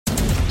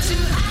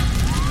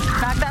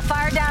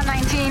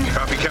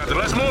Captain.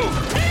 Let's move.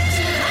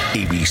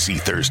 ABC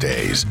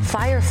Thursdays.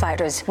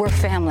 Firefighters, we're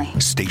family.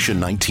 Station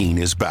 19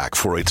 is back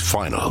for its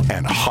final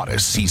and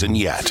hottest season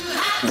yet.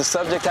 The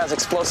subject has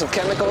explosive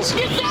chemicals.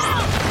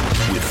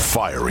 With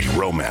fiery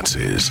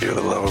romances. You're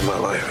the love of my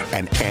life.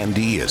 And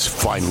Andy is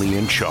finally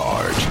in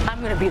charge. I'm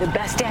going to be the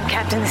best damn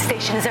captain the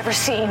station has ever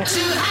seen.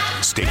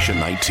 Station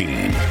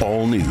 19.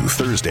 All new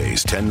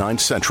Thursdays, 10/9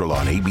 Central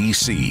on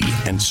ABC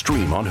and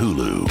stream on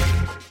Hulu.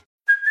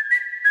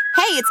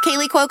 Hey, it's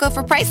Kaylee Cuoco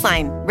for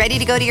Priceline. Ready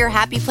to go to your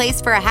happy place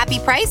for a happy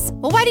price?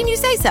 Well, why didn't you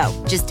say so?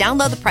 Just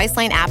download the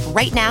Priceline app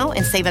right now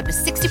and save up to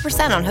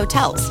 60% on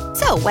hotels.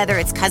 So whether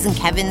it's Cousin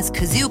Kevin's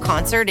Kazoo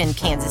Concert in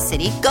Kansas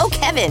City, go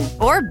Kevin,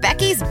 or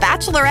Becky's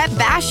Bachelorette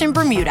Bash in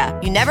Bermuda,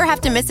 you never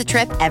have to miss a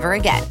trip ever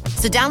again.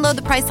 So download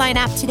the Priceline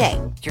app today.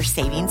 Your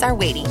savings are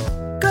waiting.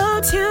 Go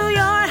to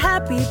your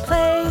happy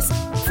place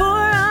for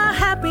a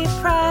happy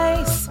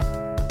price.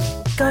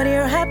 Go to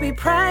your happy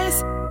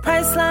price,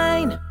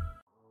 Priceline.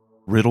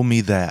 Riddle Me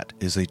That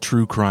is a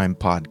true crime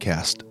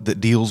podcast that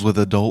deals with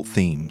adult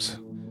themes.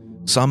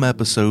 Some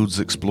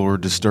episodes explore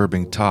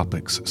disturbing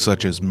topics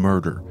such as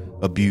murder,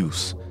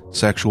 abuse,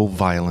 sexual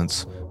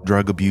violence,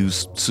 drug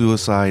abuse,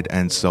 suicide,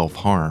 and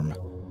self-harm.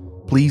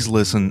 Please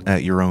listen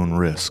at your own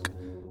risk.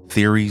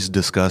 Theories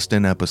discussed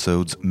in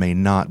episodes may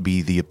not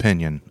be the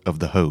opinion of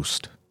the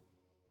host.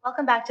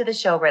 Welcome back to the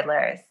show,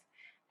 Riddlers.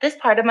 This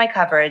part of my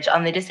coverage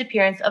on the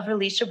disappearance of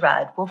Relisha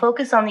Rudd will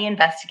focus on the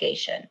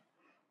investigation,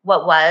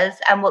 what was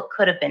and what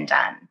could have been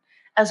done,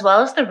 as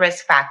well as the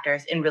risk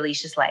factors in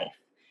Relisha's life.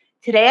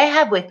 Today I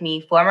have with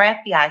me former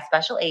FBI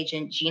Special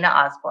Agent Gina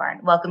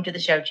Osborne. Welcome to the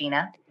show,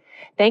 Gina.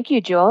 Thank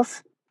you,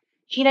 Jules.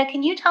 Gina,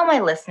 can you tell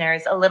my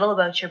listeners a little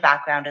about your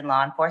background in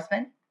law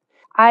enforcement?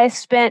 I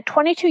spent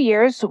 22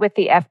 years with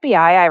the FBI.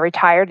 I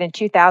retired in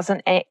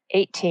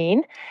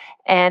 2018.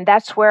 And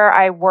that's where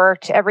I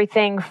worked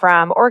everything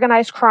from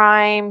organized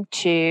crime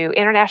to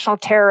international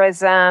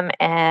terrorism.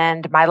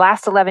 And my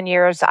last 11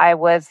 years, I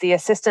was the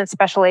assistant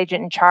special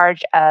agent in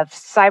charge of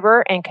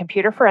cyber and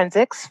computer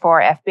forensics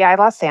for FBI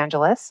Los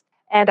Angeles.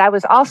 And I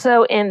was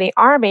also in the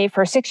Army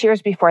for 6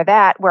 years before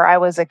that, where I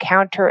was a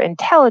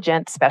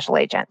counterintelligence special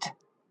agent.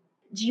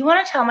 Do you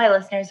want to tell my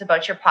listeners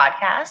about your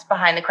podcast,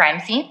 Behind the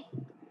Crime Scene?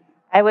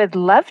 I would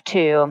love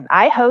to.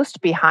 I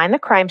host Behind the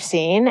Crime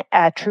Scene,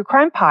 a true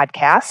crime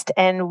podcast,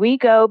 and we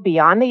go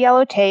beyond the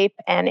yellow tape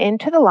and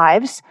into the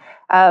lives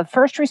of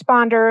first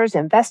responders,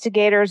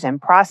 investigators,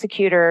 and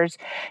prosecutors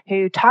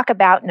who talk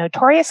about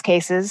notorious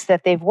cases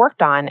that they've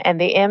worked on and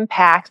the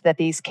impact that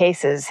these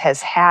cases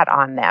has had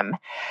on them.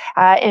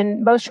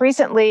 And most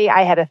recently,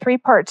 I had a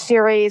 3-part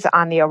series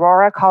on the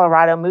Aurora,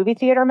 Colorado movie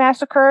theater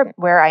massacre,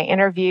 where I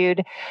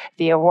interviewed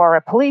the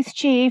Aurora police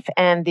chief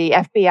and the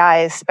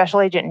FBI's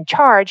special agent in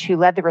charge who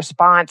led the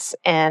response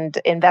and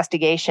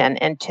investigation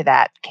into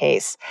that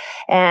case.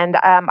 And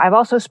I've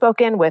also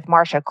spoken with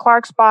Marcia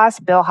Clark's boss,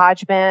 Bill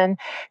Hodgman,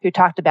 who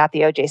talked about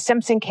the O.J.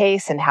 Simpson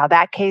case and how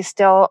that case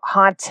still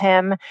haunts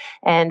him.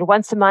 And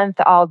once a month,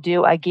 I'll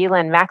do a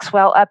Ghislaine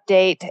Maxwell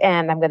update,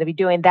 and I'm going to be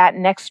doing that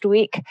next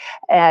week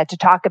to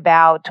talk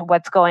about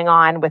what's going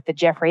on with the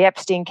Jeffrey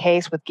Epstein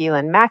case with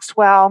Ghislaine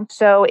Maxwell.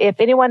 So if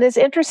anyone is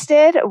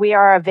interested, we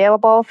are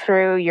available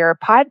through your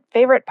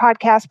favorite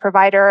podcast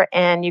provider,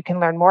 and you can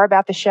learn more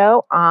about the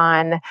show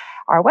on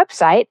our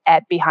website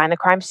at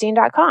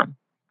behindthecrimescene.com.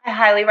 I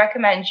highly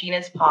recommend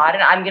Gina's pod,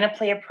 and I'm going to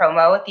play a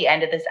promo at the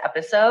end of this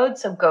episode,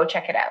 so go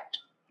check it out.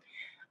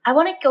 I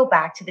want to go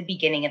back to the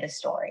beginning of the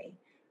story.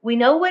 We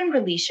know when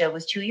Relisha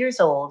was 2 years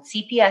old,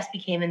 CPS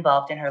became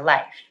involved in her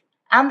life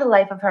and the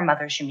life of her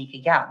mother,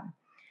 Shamika Young,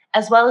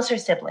 as well as her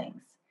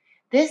siblings.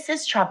 This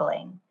is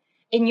troubling.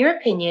 In your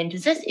opinion,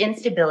 does this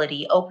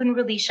instability open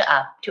Relisha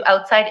up to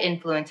outside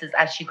influences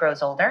as she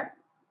grows older?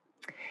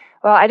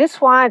 Well, I just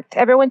want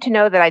everyone to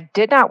know that I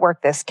did not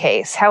work this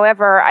case.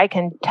 However, I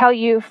can tell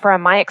you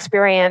from my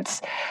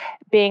experience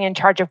being in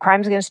charge of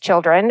crimes against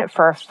children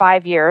for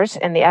 5 years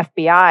in the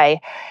FBI,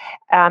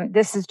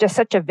 this is just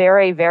such a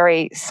very,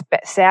 very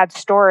sad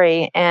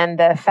story. And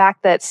the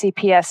fact that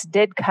CPS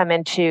did come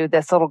into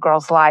this little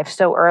girl's life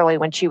so early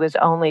when she was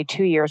only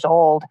 2 years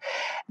old,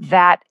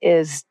 that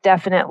is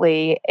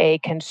definitely a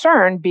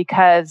concern,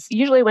 because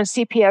usually when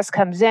CPS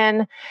comes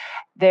in,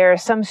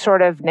 there's some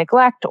sort of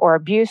neglect or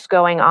abuse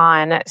going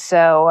on.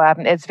 So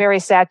it's very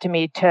sad to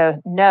me to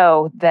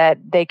know that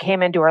they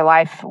came into her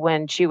life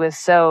when she was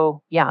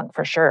so young,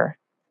 for sure.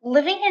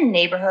 Living in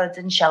neighborhoods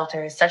and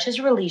shelters such as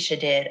Relisha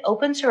did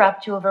opens her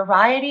up to a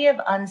variety of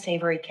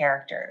unsavory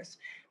characters,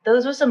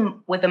 those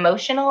with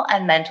emotional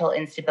and mental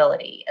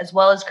instability, as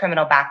well as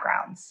criminal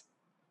backgrounds.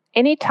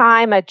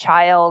 Anytime a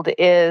child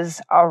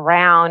is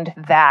around,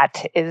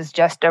 that is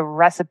just a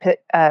recipe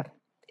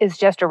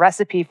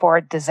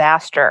for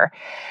disaster.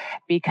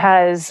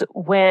 Because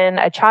when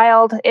a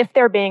child, if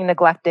they're being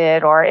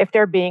neglected or if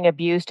they're being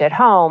abused at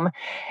home,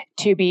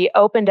 to be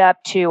opened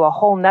up to a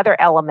whole nother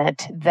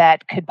element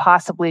that could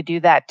possibly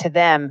do that to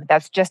them,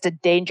 that's just a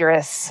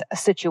dangerous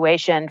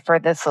situation for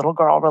this little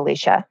girl,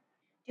 Relisha.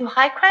 Do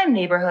high crime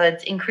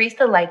neighborhoods increase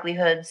the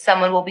likelihood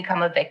someone will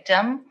become a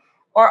victim?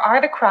 Or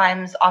are the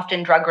crimes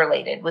often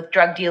drug-related, with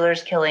drug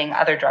dealers killing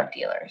other drug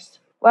dealers?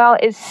 Well,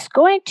 it's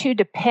going to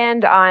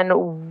depend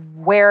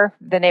on where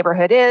the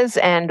neighborhood is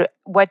and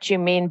what you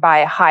mean by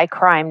a high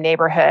crime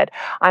neighborhood.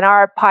 On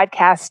our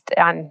podcast,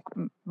 on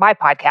my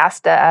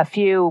podcast, a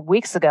few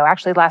weeks ago,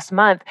 actually last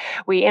month,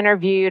 we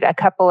interviewed a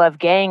couple of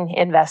gang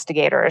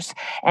investigators,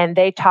 and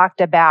they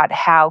talked about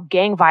how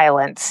gang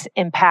violence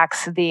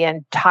impacts the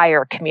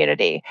entire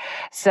community.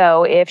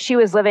 So if she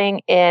was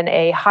living in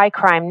a high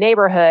crime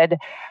neighborhood,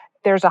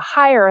 there's a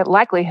higher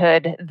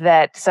likelihood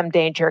that some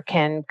danger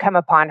can come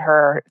upon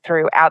her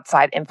through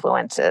outside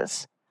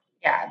influences.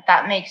 Yeah,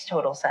 that makes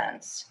total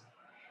sense.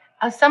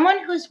 As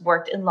someone who's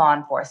worked in law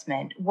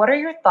enforcement, what are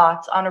your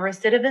thoughts on a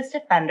recidivist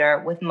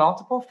offender with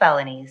multiple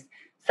felonies,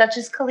 such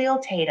as Khalil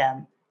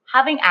Tatum,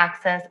 having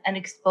access and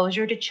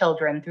exposure to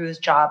children through his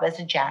job as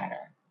a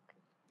janitor?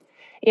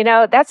 You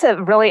know, that's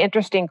a really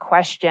interesting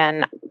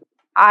question.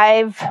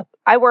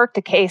 I worked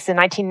a case in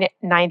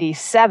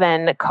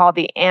 1997 called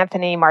the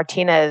Anthony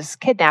Martinez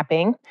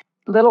kidnapping.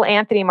 Little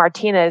Anthony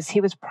Martinez,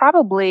 he was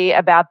probably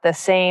about the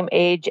same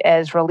age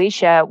as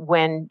Relisha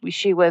when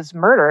she was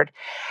murdered.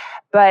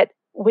 But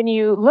when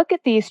you look at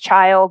these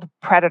child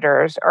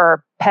predators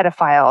or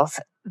pedophiles,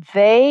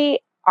 they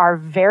are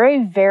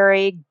very,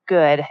 very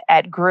good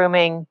at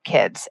grooming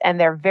kids, and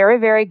they're very,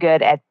 very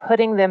good at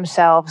putting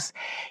themselves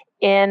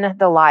in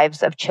the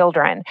lives of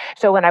children.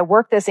 So when I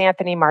worked this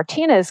Anthony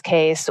Martinez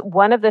case,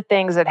 one of the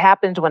things that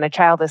happens when a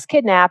child is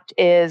kidnapped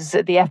is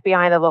the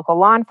FBI and the local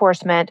law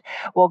enforcement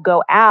will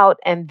go out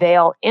and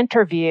they'll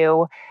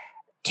interview,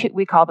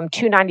 we call them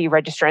 290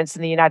 registrants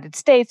in the United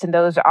States, and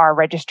those are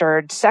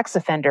registered sex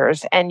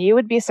offenders. And you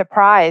would be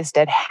surprised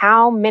at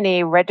how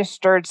many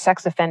registered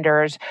sex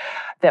offenders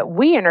that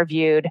we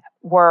interviewed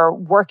were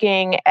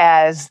working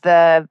as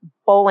the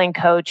bowling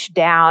coach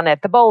down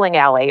at the bowling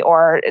alley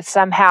or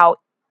somehow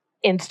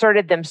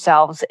inserted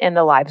themselves in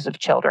the lives of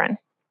children.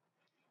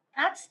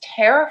 That's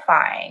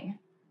terrifying.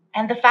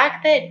 And the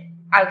fact that,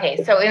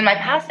 okay, so in my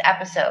past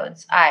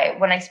episodes,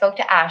 when I spoke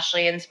to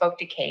Ashley and spoke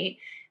to Kate,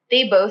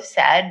 they both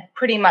said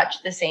pretty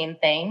much the same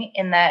thing,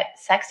 in that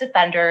sex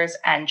offenders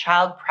and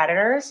child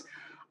predators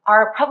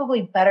are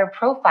probably better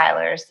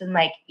profilers than,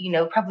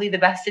 probably the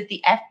best at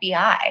the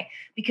FBI,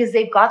 because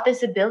they've got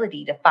this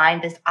ability to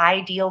find this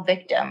ideal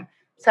victim,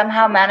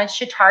 somehow manage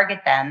to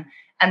target them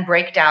and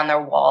break down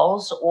their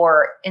walls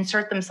or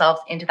insert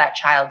themselves into that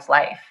child's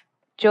life.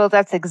 Jules,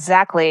 that's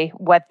exactly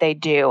what they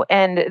do.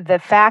 And the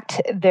fact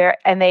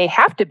they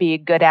have to be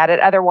good at it,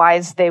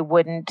 otherwise they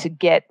wouldn't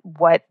get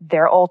what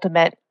their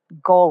ultimate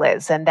goal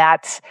is. And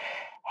that's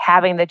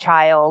having the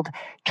child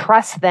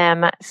trust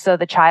them so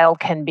the child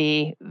can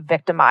be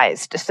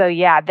victimized. So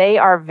yeah, they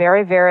are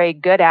very, very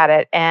good at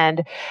it,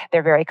 and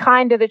they're very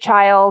kind to the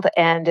child,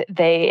 and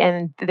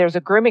there's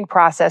a grooming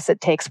process that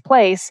takes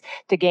place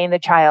to gain the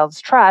child's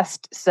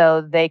trust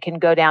so they can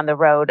go down the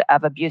road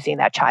of abusing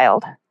that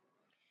child.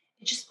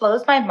 It just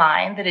blows my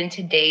mind that in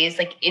today's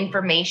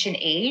information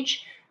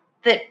age,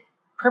 that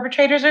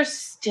perpetrators are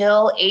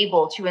still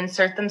able to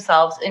insert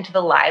themselves into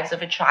the lives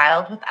of a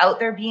child without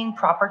there being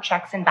proper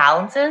checks and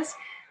balances.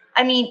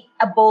 I mean,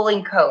 a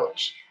bowling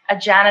coach, a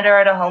janitor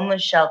at a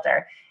homeless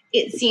shelter.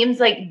 It seems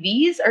like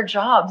these are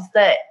jobs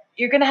that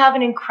you're going to have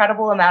an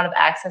incredible amount of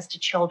access to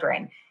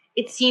children.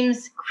 It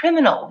seems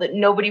criminal that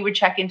nobody would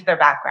check into their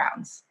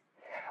backgrounds.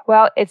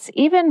 Well, it's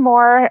even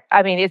more,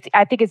 I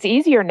think it's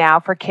easier now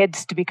for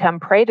kids to become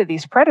prey to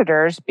these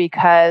predators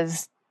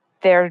because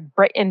they're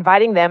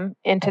inviting them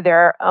into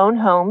their own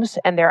homes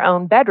and their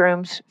own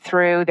bedrooms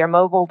through their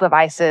mobile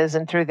devices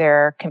and through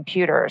their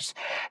computers.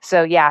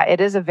 So yeah, it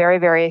is a very,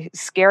 very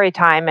scary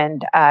time,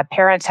 and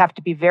parents have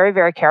to be very,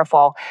 very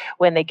careful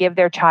when they give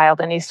their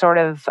child any sort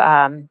of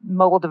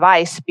mobile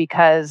device,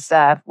 because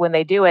when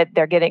they do it,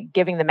 they're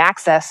giving them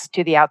access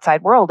to the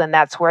outside world, and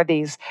that's where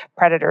these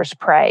predators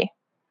prey.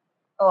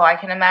 Oh, I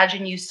can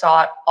imagine you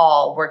saw it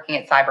all working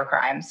at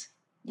cybercrimes.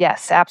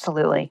 Yes,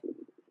 absolutely.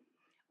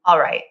 All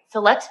right,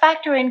 so let's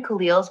factor in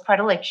Khalil's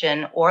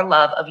predilection or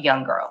love of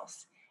young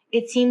girls.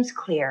 It seems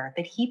clear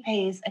that he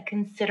pays a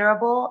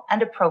considerable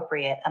and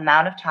appropriate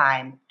amount of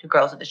time to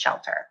girls at the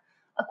shelter,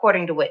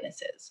 according to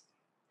witnesses.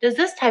 Does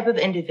this type of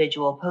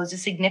individual pose a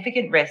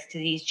significant risk to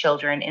these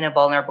children in a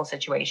vulnerable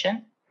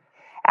situation?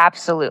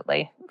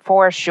 Absolutely,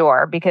 for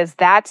sure, because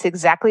that's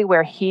exactly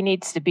where he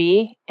needs to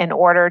be in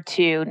order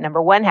to,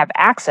 number one, have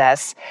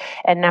access,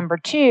 and number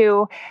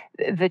two,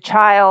 the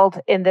child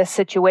in this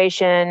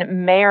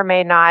situation may or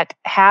may not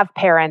have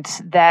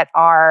parents that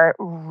are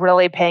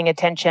really paying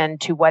attention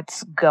to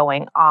what's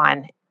going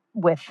on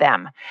with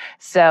them.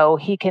 So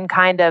he can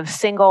kind of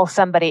single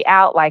somebody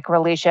out, like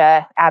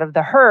Relisha, out of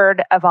the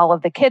herd of all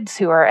of the kids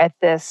who are at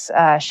this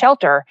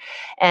shelter,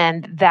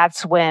 and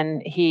that's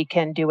when he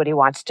can do what he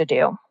wants to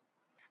do.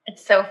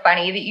 It's so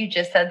funny that you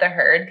just said the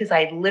herd, because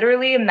I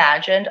literally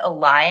imagined a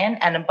lion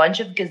and a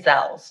bunch of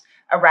gazelles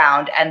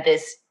around, and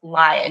this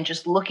lion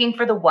just looking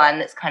for the one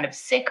that's kind of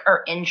sick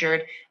or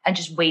injured and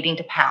just waiting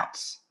to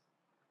pounce.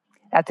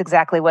 That's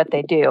exactly what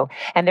they do.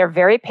 And they're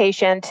very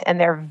patient and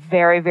they're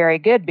very, very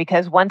good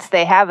because once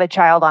they have a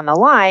child on the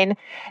line,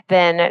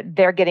 then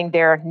they're getting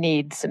their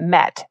needs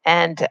met.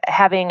 And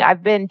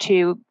I've been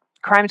to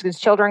Crimes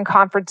Against Children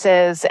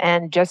conferences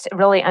and just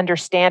really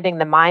understanding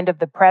the mind of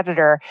the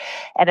predator.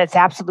 And it's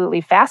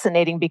absolutely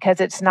fascinating because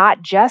it's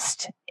not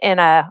just in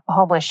a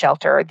homeless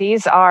shelter.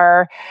 These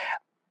are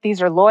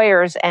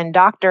lawyers and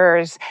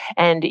doctors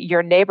and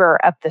your neighbor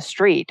up the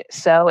street.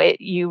 So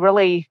you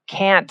really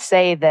can't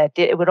say that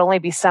it would only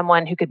be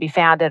someone who could be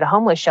found at a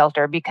homeless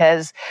shelter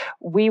because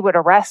we would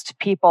arrest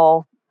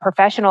people,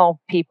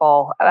 professional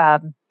people,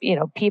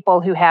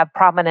 people who have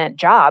prominent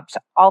jobs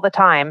all the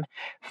time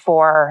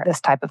for this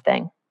type of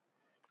thing.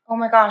 Oh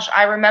my gosh.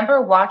 I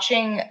remember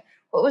watching,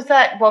 what was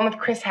that one with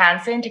Chris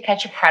Hansen, To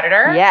Catch a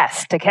Predator?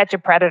 Yes, To Catch a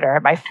Predator.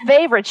 My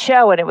favorite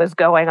show when it was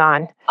going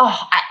on.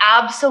 Oh, I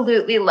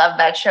absolutely love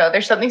that show.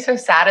 There's something so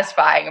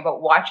satisfying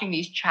about watching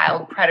these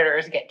child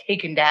predators get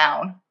taken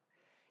down.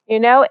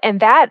 And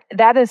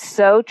that is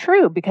so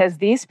true because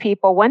these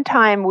people, one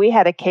time we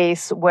had a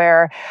case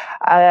where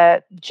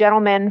a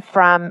gentleman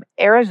from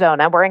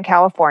Arizona, we're in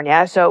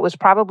California, so it was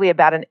probably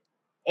about an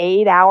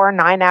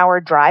 9-hour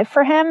drive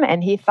for him.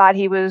 And he thought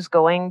he was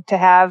going to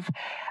have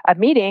a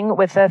meeting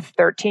with a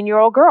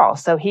 13-year-old girl.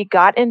 So he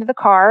got into the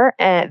car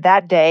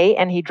that day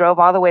and he drove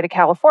all the way to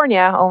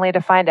California only to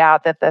find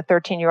out that the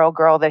 13-year-old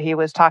girl that he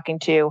was talking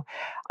to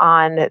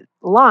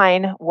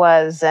online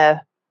was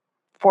a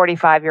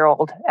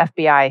 45-year-old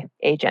FBI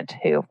agent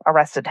who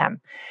arrested him.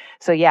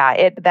 So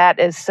yeah, that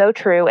is so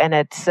true and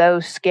it's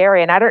so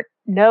scary. And I don't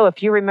know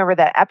if you remember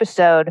that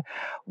episode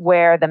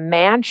where the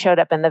man showed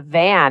up in the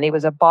van. He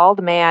was a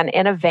bald man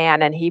in a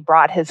van and he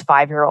brought his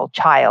 5-year-old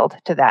child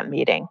to that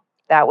meeting.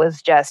 That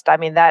was just,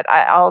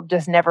 I'll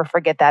just never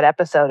forget that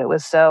episode. It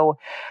was so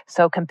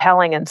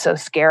compelling and so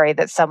scary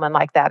that someone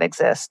like that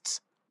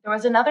exists. There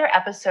was another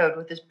episode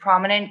with this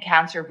prominent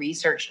cancer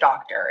research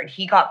doctor and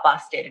he got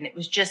busted. And it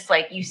was just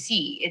like, you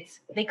see,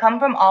 they come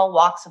from all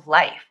walks of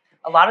life.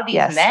 A lot of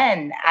these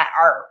men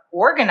are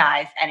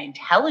organized and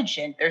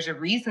intelligent. There's a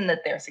reason that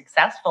they're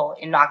successful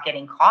in not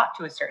getting caught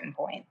to a certain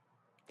point.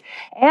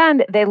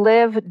 And they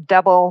live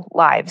double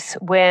lives.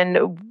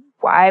 When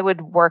I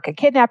would work a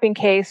kidnapping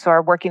case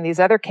or working these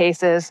other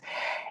cases,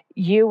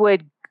 you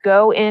would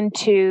go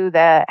into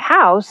the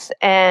house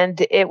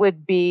and it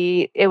would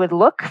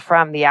look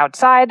from the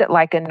outside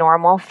like a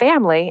normal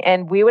family.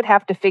 And we would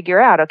have to figure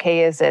out,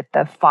 okay, is it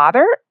the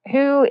father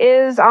who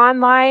is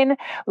online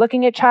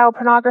looking at child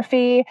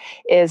pornography?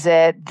 Is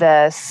it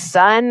the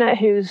son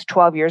who's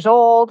 12 years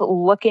old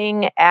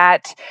looking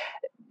at,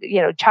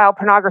 child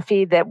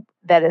pornography that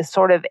is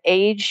sort of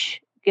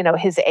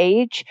his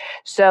age?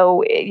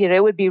 So,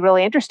 it would be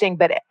really interesting.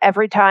 But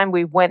every time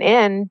we went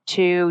in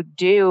to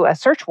do a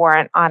search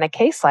warrant on a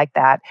case like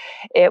that,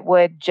 it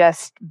would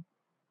just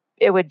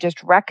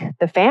wreck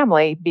the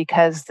family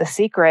because the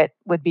secret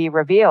would be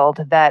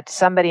revealed that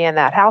somebody in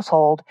that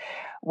household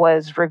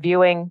was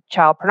reviewing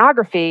child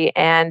pornography.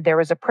 And there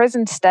was a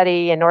prison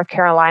study in North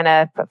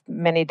Carolina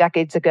many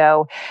decades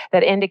ago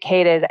that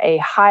indicated a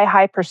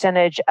high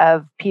percentage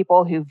of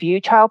people who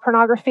view child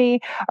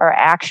pornography are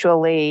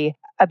actually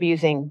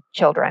abusing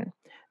children.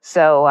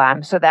 So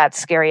that's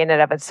scary in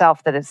and of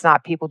itself that it's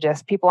not people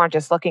aren't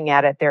just looking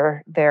at it.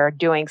 They're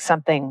doing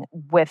something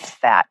with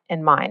that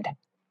in mind.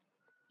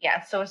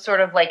 Yeah, so it's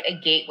sort of like a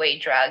gateway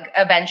drug.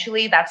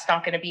 Eventually, that's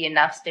not going to be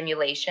enough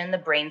stimulation. The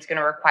brain's going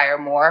to require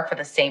more for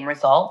the same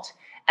result.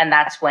 And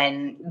that's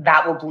when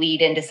that will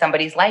bleed into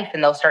somebody's life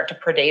and they'll start to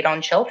predate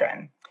on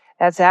children.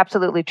 That's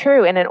absolutely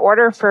true. And in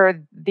order for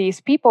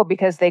these people,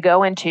 because they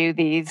go into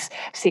these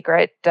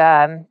secret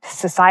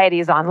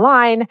societies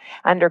online,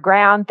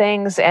 underground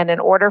things, and in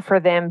order for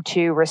them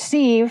to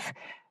receive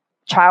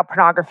child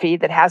pornography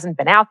that hasn't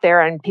been out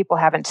there and people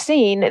haven't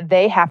seen,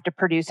 they have to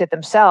produce it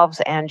themselves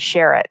and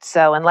share it.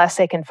 So unless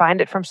they can find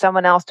it from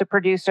someone else to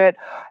produce it,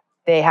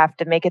 they have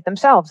to make it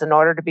themselves in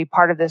order to be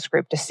part of this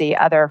group to see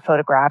other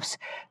photographs.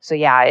 So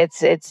yeah,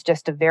 it's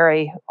just a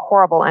very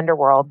horrible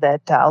underworld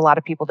that a lot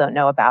of people don't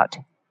know about.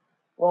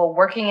 Well,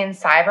 working in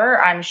cyber,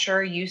 I'm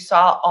sure you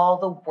saw all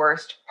the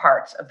worst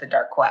parts of the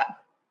dark web.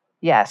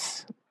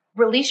 Yes.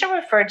 Relisha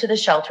referred to the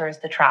shelter as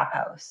the trap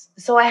house.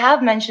 So I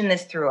have mentioned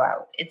this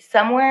throughout. It's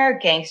somewhere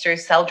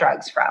gangsters sell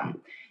drugs from.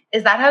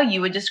 Is that how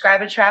you would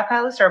describe a trap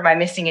house, or am I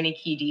missing any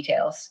key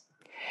details?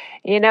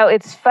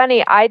 It's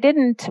funny.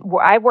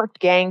 I worked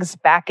gangs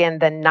back in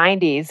the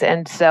 90s,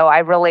 and so I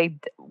really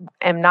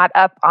am not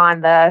up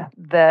on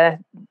the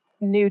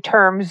new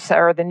terms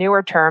or the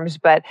newer terms,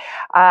 but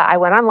I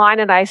went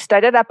online and I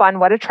studied up on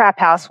what a trap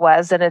house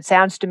was. And it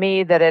sounds to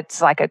me that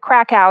it's like a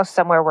crack house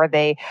somewhere where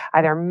they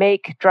either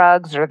make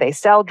drugs or they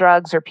sell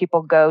drugs or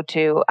people go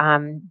to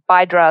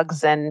buy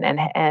drugs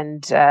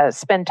and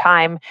spend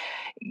time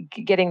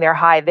getting their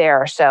high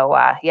there. So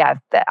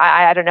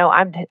I don't know.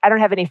 I don't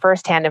have any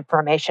firsthand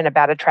information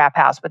about a trap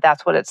house, but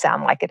that's what it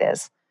sounds like it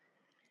is.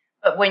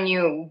 But when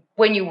you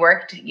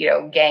worked,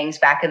 gangs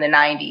back in the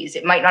 90s,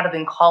 it might not have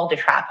been called a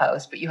trap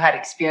house, but you had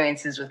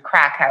experiences with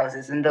crack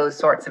houses and those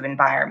sorts of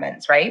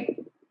environments, right?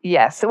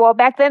 Yes. Well,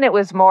 back then it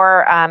was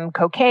more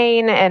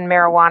cocaine and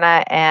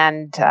marijuana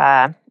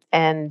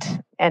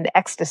and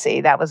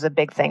ecstasy. That was a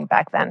big thing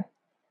back then.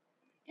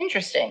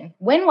 Interesting.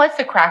 When was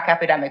the crack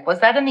epidemic?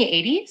 Was that in the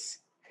 80s?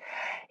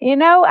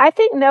 I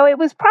think, no, it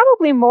was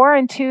probably more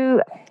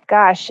into,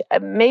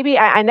 maybe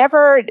I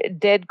never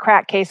did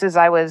crack cases.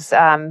 I was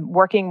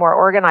working more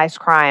organized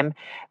crime.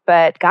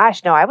 But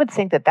no, I would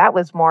think that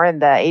was more in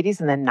the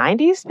 80s and the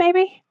 90s,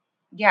 maybe?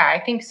 Yeah, I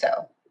think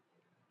so.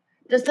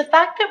 Does the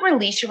fact that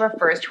Relisha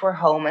refers to her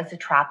home as the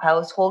trap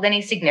house hold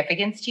any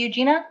significance to you,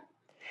 Gina?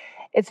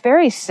 It's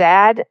very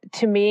sad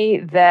to me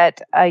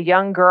that a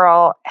young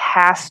girl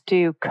has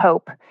to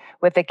cope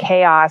with the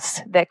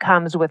chaos that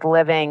comes with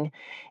living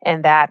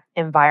in that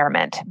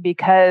environment.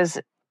 Because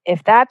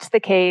if that's the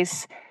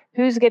case,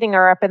 who's getting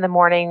her up in the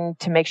morning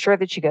to make sure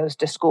that she goes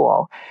to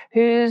school?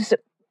 Who's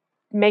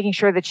making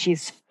sure that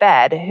she's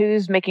fed?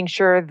 Who's making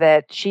sure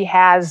that she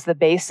has the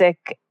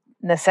basic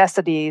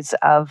necessities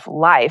of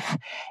life?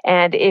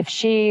 And if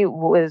she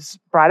was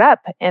brought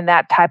up in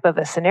that type of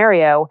a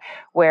scenario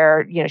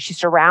where, she's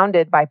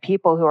surrounded by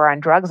people who are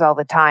on drugs all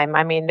the time,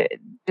 I mean,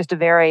 just a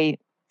very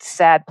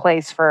sad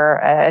place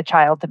for a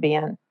child to be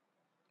in.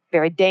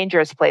 Very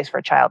dangerous place for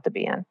a child to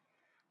be in.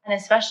 And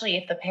especially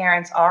if the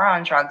parents are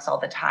on drugs all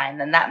the time,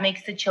 then that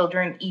makes the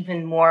children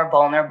even more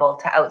vulnerable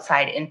to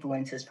outside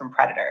influences from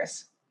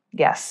predators.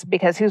 Yes,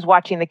 because who's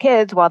watching the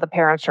kids while the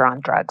parents are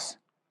on drugs?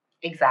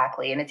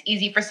 Exactly. And it's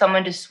easy for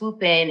someone to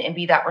swoop in and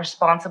be that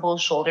responsible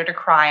shoulder to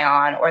cry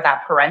on or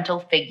that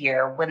parental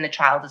figure when the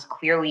child is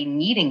clearly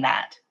needing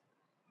that.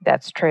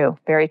 That's true.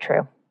 Very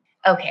true.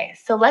 Okay,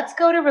 so let's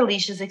go to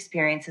Relisha's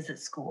experiences at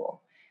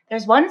school.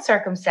 There's one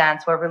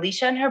circumstance where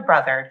Relisha and her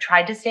brother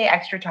tried to stay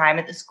extra time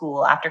at the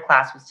school after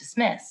class was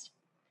dismissed.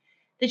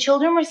 The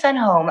children were sent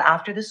home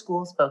after the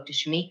school spoke to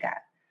Shamika.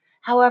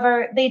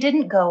 However, they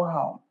didn't go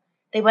home.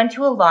 They went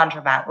to a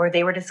laundromat where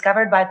they were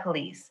discovered by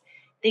police.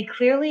 They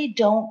clearly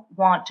don't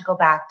want to go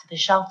back to the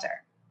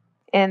shelter.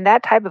 In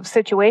that type of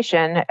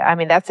situation, I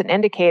mean, that's an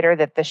indicator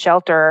that the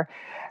shelter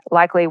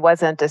likely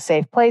wasn't a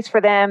safe place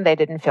for them. They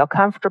didn't feel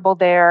comfortable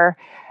there,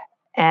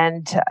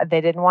 and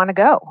they didn't want to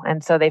go.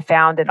 And so they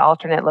found an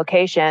alternate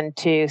location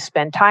to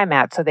spend time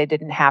at so they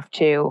didn't have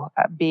to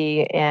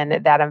be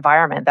in that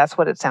environment. That's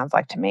what it sounds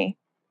like to me.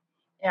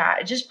 Yeah,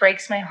 it just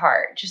breaks my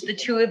heart. Just the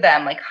two of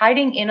them, like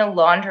hiding in a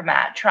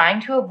laundromat,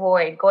 trying to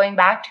avoid going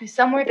back to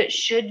somewhere that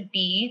should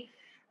be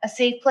a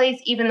safe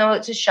place. Even though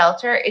it's a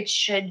shelter, it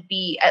should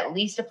be at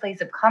least a place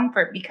of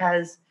comfort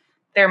because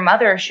their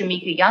mother,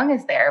 Shamika Young,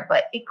 is there,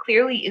 but it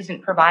clearly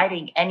isn't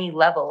providing any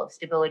level of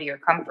stability or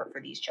comfort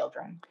for these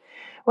children.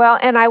 Well,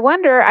 and I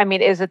wonder, I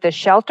mean, is it the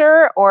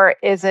shelter or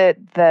is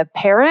it the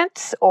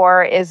parents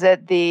or is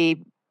it the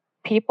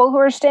people who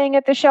are staying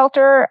at the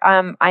shelter?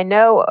 I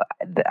know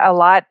a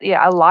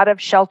lot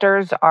of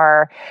shelters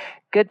are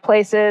good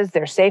places.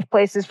 They're safe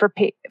places for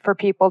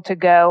people to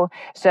go.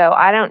 So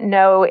I don't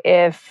know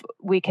if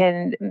we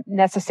can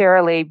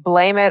necessarily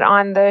blame it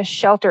on the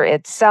shelter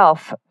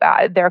itself.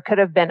 There could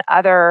have been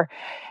other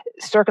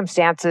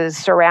circumstances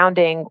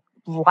surrounding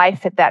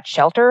life at that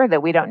shelter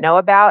that we don't know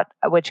about,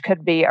 which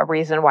could be a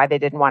reason why they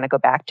didn't want to go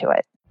back to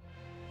it.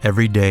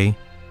 Every day,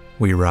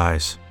 we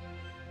rise,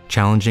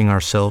 challenging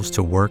ourselves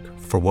to work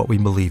for what we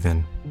believe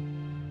in.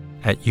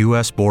 At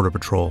U.S. Border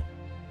Patrol,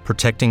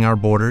 protecting our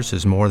borders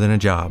is more than a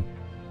job.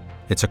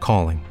 It's a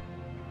calling.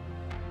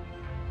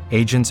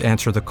 Agents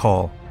answer the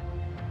call,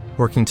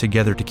 working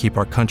together to keep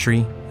our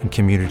country and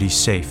communities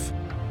safe.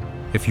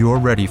 If you're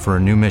ready for a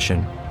new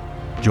mission,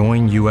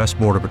 join U.S.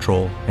 Border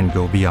Patrol and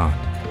go beyond.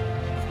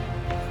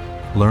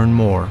 Learn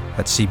more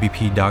at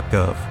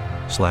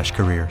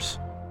cbp.gov/careers.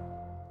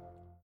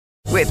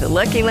 With the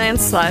Lucky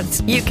Land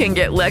Slots, you can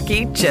get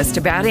lucky just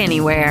about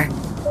anywhere.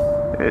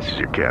 This is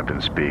your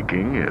captain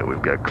speaking.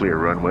 We've got clear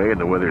runway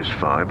and the weather's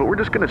fine, but we're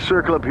just going to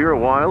circle up here a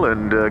while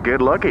and get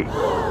lucky.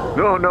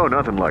 No,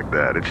 nothing like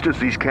that. It's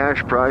just these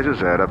cash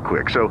prizes add up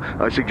quick. So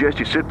I suggest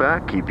you sit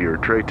back, keep your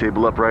tray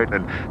table upright,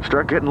 and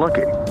start getting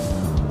lucky.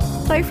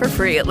 Play for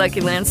free at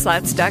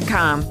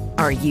LuckyLandSlots.com.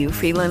 Are you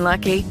feeling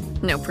lucky?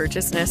 No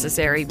purchase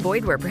necessary.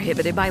 Void where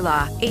prohibited by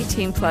law.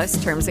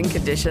 18+ terms and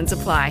conditions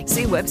apply.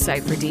 See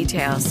website for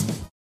details.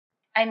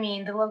 I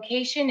mean, the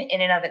location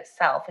in and of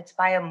itself, it's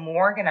by a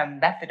morgue and a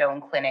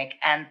methadone clinic,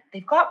 and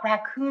they've got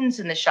raccoons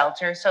in the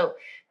shelter, so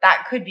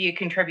that could be a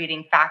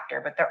contributing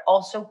factor, but there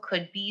also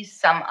could be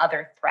some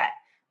other threat,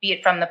 be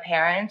it from the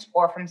parents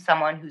or from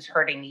someone who's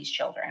hurting these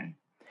children.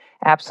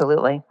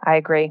 Absolutely. I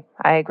agree.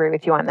 I agree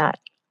with you on that.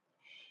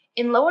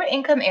 In lower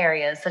income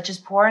areas, such as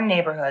poor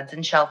neighborhoods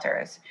and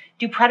shelters,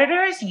 do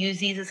predators use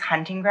these as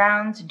hunting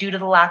grounds due to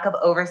the lack of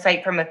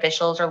oversight from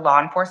officials or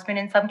law enforcement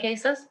in some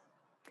cases?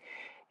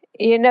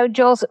 You know,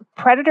 Jules,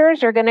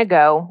 predators are going to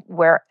go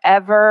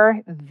wherever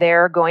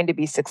they're going to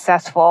be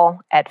successful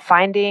at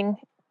finding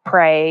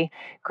prey,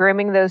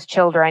 grooming those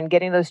children,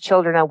 getting those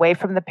children away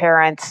from the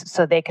parents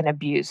so they can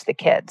abuse the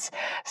kids.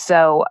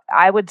 So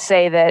I would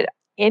say that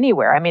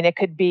anywhere. I mean, it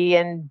could be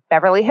in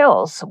Beverly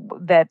Hills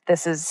that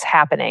this is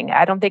happening.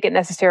 I don't think it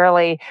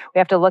necessarily, we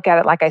have to look at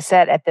it, like I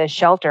said, at the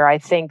shelter. I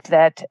think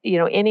that,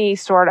 any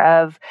sort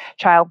of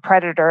child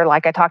predator,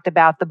 like I talked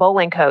about the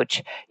bowling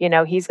coach,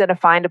 he's going to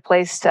find a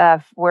place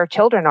where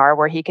children are,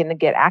 where he can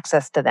get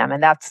access to them.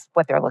 And that's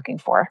what they're looking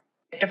for.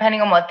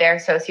 Depending on what their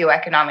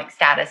socioeconomic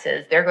status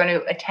is, they're going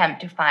to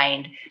attempt to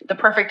find the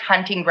perfect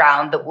hunting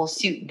ground that will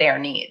suit their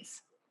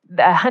needs.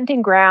 The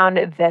hunting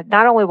ground that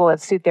not only will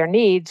it suit their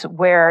needs,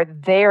 where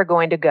they are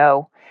going to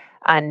go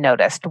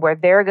unnoticed, where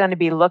they're going to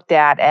be looked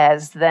at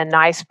as the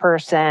nice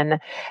person,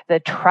 the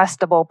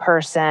trustable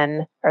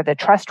person, or the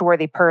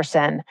trustworthy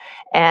person.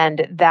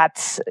 And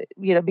that's,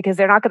 because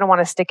they're not going to want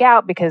to stick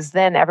out, because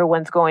then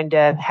everyone's going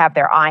to have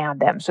their eye on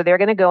them. So they're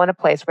going to go in a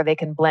place where they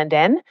can blend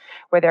in,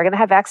 where they're going to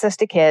have access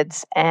to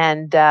kids,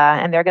 and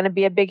they're going to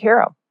be a big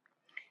hero.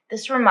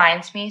 This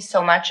reminds me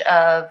so much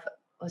of,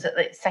 was it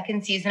the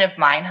second season of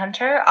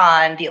Mindhunter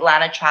on the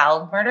Atlanta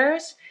child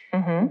murders?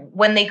 Mm-hmm.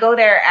 When they go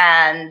there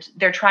and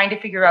they're trying to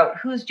figure out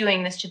who's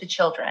doing this to the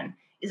children.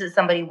 Is it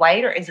somebody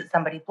white or is it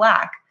somebody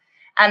black?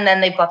 And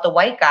then they've got the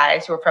white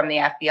guys who are from the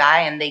FBI,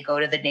 and they go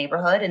to the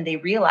neighborhood and they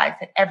realize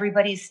that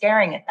everybody's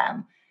staring at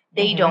them.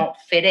 They don't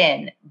fit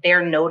in.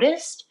 They're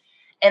noticed,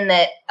 and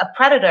that a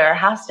predator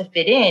has to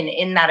fit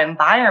in that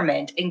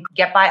environment and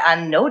get by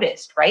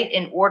unnoticed, right?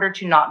 In order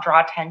to not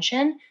draw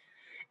attention.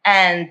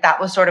 And that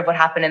was sort of what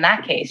happened in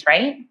that case,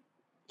 right?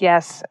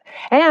 Yes.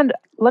 And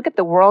look at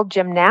the World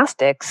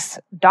Gymnastics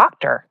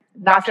doctor.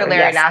 Dr.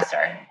 Larry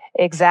Nassar.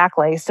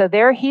 Exactly. So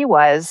there he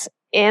was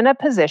in a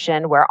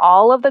position where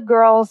all of the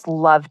girls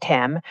loved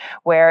him,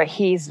 where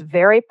he's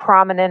very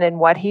prominent in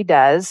what he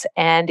does.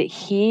 And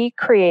he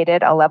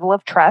created a level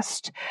of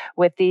trust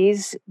with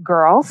these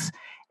girls.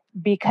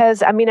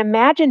 Because,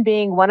 imagine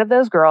being one of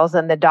those girls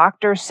and the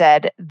doctor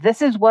said,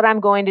 this is what I'm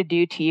going to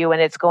do to you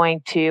and it's going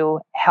to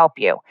help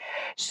you.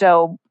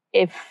 So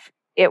if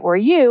it were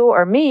you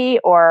or me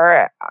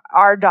or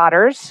our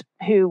daughters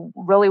who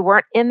really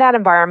weren't in that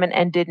environment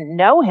and didn't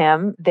know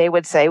him, they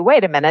would say,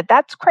 wait a minute,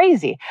 that's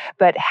crazy.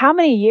 But how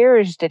many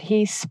years did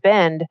he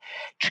spend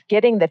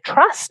getting the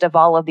trust of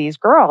all of these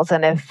girls?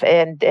 And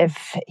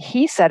if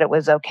he said it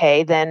was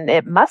okay, then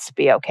it must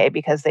be okay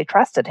because they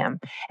trusted him.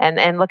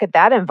 And look at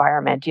that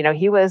environment.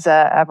 He was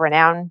a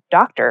renowned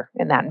doctor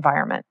in that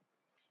environment.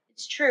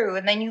 It's true.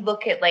 And then you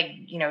look at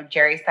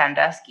Jerry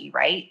Sandusky,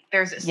 right?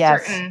 There's a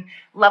certain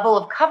level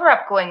of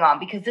cover-up going on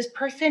because this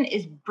person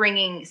is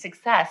bringing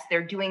success.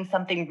 They're doing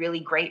something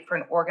really great for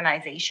an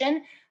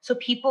organization. So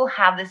people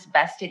have this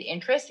vested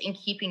interest in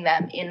keeping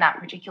them in that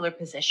particular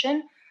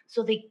position.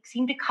 So they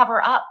seem to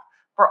cover up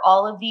for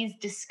all of these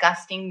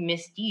disgusting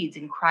misdeeds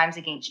and crimes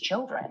against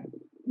children.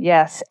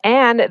 Yes.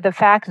 And the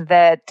fact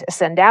that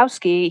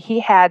Sandusky, he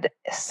had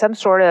some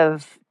sort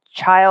of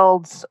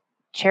child's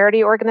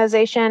charity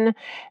organization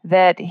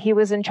that he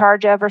was in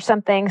charge of or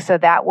something. So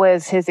that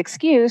was his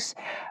excuse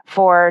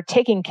for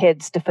taking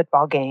kids to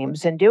football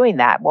games and doing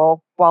that.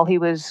 Well, while he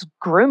was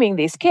grooming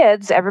these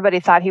kids, everybody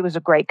thought he was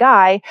a great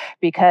guy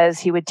because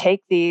he would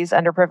take these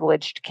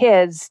underprivileged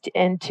kids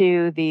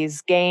into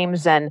these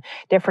games and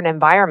different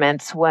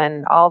environments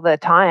when all the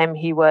time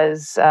he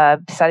was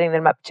setting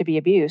them up to be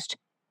abused.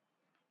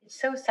 It's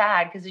so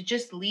sad because it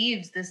just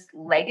leaves this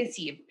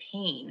legacy of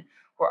pain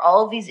where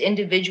all of these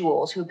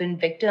individuals who've been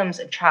victims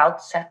of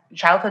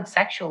childhood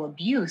sexual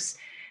abuse,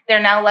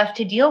 they're now left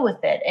to deal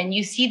with it. And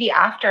you see the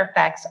after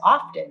effects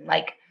often.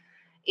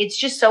 It's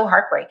just so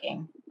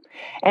heartbreaking.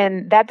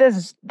 And that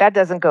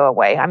doesn't go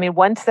away.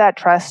 Once that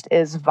trust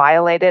is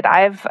violated,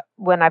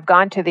 when I've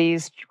gone to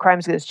these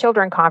Crimes Against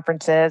Children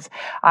conferences,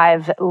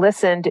 I've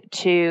listened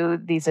to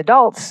these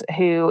adults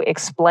who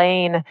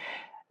explain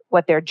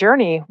what their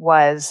journey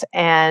was.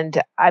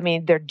 And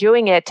they're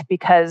doing it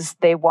because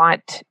they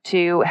want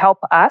to help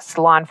us,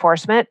 law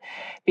enforcement,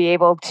 be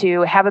able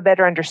to have a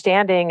better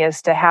understanding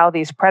as to how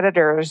these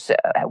predators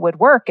would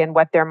work and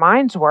what their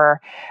minds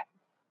were.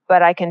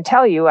 But I can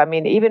tell you,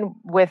 even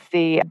with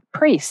the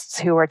priests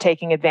who are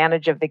taking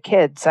advantage of the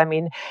kids,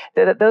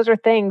 those are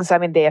things,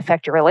 they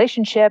affect your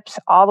relationships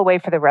all the way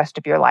for the rest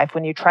of your life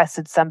when you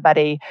trusted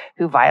somebody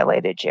who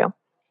violated you.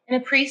 And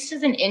a priest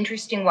is an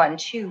interesting one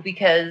too,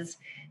 because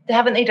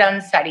haven't they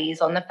done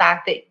studies on the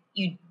fact that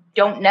you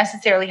don't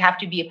necessarily have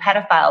to be a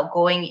pedophile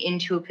going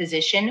into a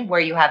position where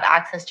you have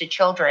access to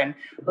children,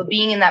 but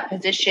being in that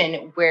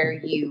position where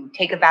you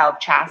take a vow of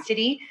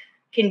chastity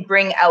can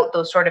bring out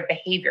those sort of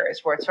behaviors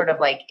where it's sort of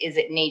like, is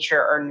it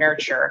nature or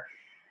nurture,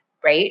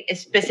 right?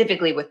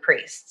 Specifically with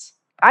priests.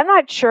 I'm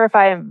not sure if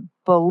I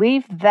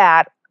believe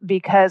that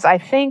because I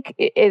think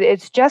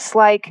it's just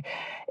like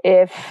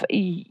if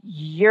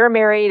you're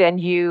married and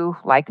you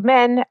like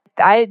men,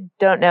 I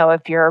don't know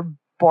if you're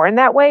born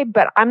that way,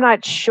 but I'm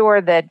not sure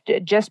that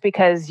just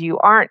because you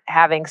aren't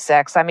having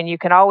sex, you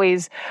can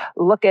always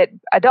look at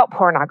adult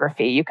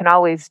pornography. You can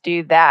always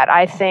do that.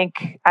 I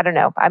don't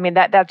know.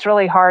 That's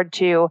really hard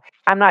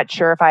I'm not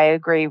sure if I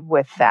agree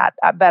with that,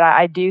 but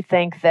I do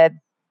think that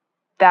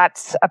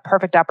that's a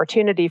perfect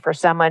opportunity for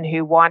someone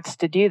who wants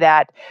to do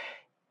that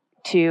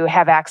to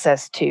have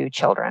access to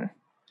children.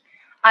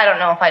 I don't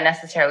know if I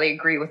necessarily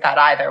agree with that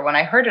either. When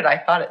I heard it, I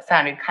thought it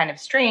sounded kind of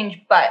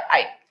strange, but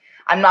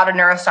I'm not a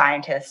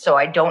neuroscientist, so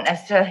I don't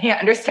necessarily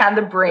understand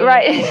the brain.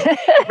 Right.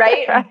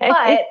 Right?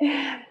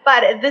 Right.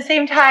 But at the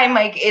same time,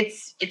 like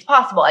it's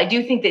possible. I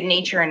do think that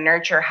nature and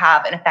nurture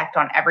have an effect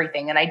on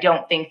everything. And I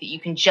don't think that you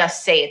can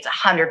just say it's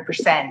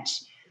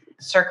 100%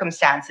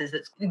 circumstances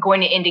that's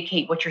going to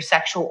indicate what your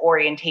sexual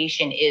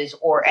orientation is,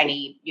 or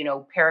any,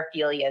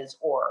 paraphilias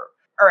or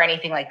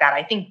anything like that.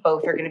 I think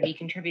both are going to be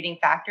contributing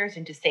factors,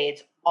 and to say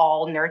it's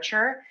all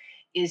nurture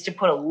is to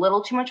put a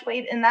little too much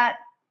weight in that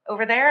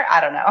over there. I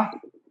don't know.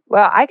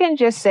 Well, I can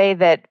just say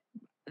that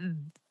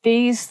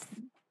these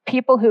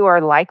people who are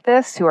like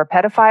this, who are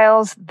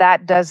pedophiles,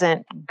 that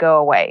doesn't go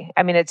away.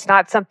 I mean, it's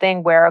not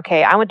something where,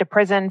 okay, I went to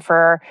prison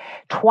for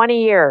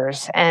 20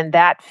 years and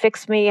that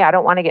fixed me. I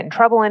don't want to get in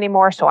trouble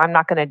anymore, so I'm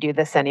not going to do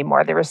this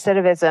anymore. The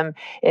recidivism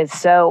is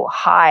so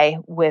high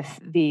with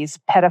these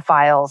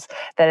pedophiles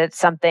that it's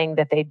something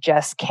that they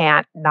just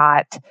can't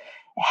not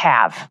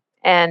have.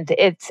 And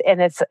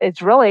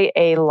it's really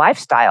a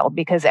lifestyle,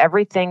 because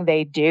everything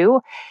they do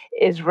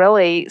is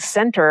really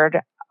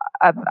centered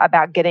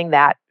about getting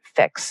that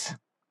fix.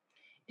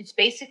 It's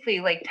basically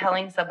like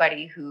telling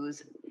somebody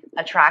who's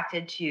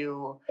attracted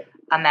to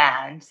a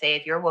man, say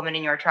if you're a woman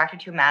and you're attracted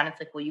to a man, it's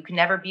like, well, you can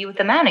never be with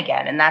a man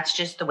again. And that's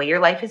just the way your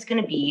life is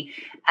going to be.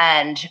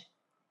 And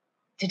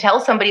to tell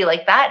somebody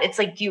like that, it's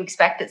like, do you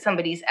expect that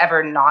somebody's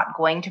ever not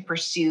going to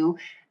pursue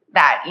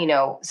that,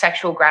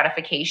 sexual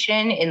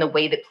gratification in the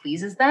way that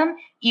pleases them,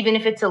 even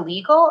if it's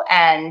illegal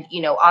and,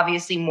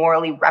 obviously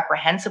morally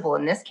reprehensible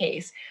in this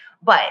case?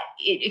 But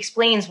it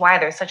explains why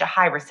there's such a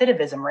high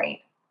recidivism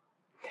rate.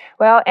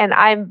 Well, and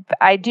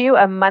I do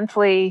a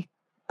monthly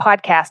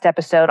podcast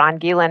episode on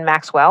Ghislaine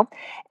Maxwell,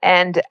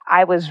 and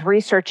I was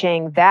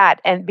researching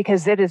that, and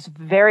because it is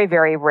very,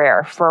 very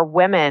rare for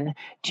women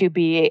to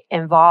be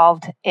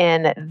involved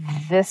in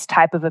this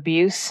type of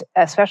abuse,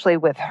 especially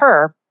with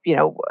her,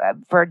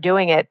 for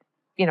doing it,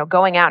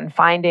 going out and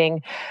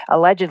finding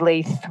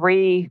allegedly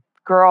 3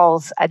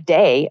 girls a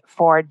day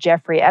for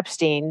Jeffrey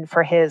Epstein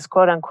for his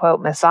quote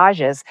unquote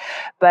massages.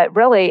 But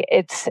really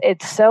it's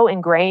so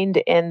ingrained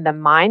in the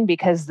mind,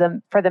 because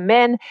for the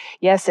men,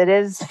 yes, it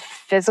is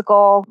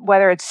physical,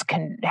 whether it's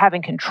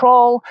having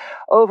control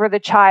over the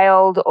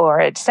child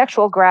or it's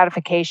sexual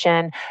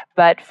gratification.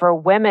 But for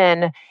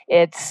women,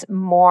 it's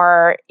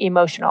more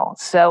emotional.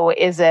 So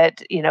is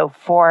it,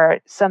 for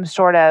some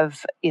sort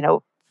of,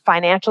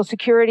 financial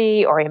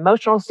security or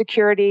emotional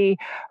security,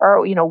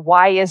 or,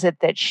 why is it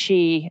that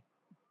she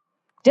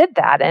did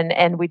that?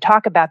 And we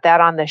talk about that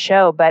on the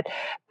show, but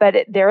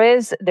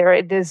there's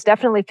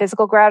definitely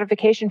physical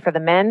gratification for the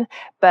men,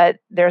 but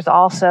there's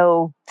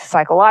also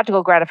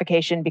psychological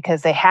gratification,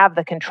 because they have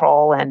the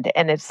control, and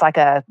it's like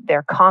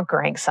they're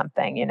conquering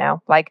something,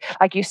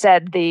 like you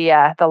said,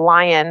 the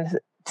lion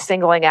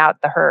singling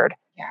out the herd.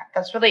 Yeah,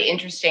 that's really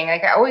interesting.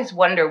 Like, I always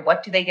wonder,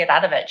 what do they get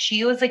out of it?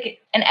 She was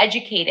like an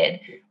educated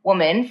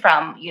woman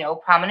from,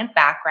 prominent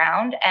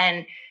background,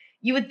 and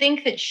you would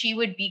think that she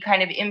would be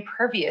kind of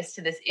impervious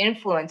to this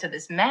influence of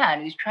this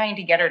man who's trying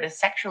to get her to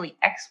sexually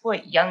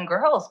exploit young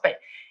girls. But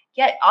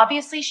yet,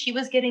 obviously, she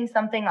was getting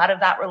something out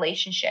of that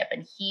relationship.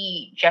 And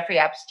Jeffrey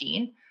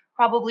Epstein,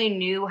 probably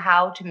knew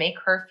how to make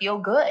her feel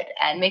good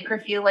and make her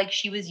feel like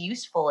she was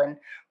useful and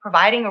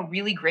providing a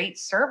really great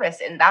service.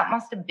 And that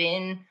must have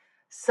been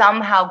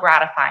somehow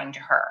gratifying to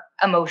her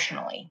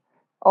emotionally.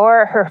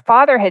 Or her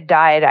father had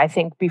died, I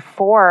think,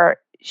 before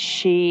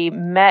she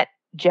met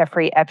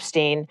Jeffrey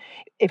Epstein.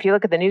 If you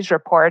look at the news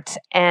reports,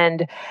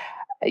 and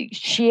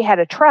she had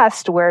a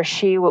trust where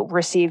she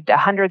received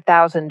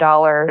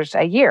 $100,000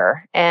 a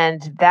year,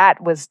 and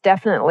that was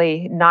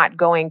definitely not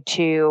going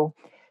to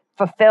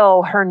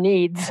fulfill her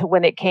needs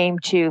when it came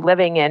to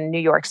living in New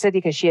York City,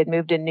 because she had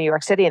moved in New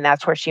York City, and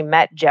that's where she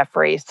met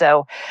Jeffrey.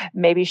 So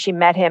maybe she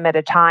met him at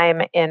a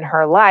time in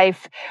her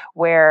life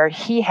where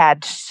he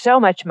had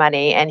so much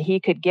money and he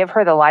could give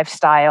her the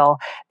lifestyle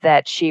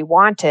that she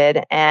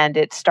wanted. And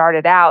it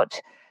started out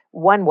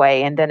one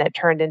way, and then it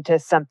turned into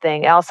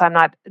something else. I'm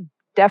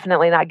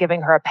definitely not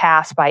giving her a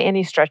pass by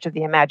any stretch of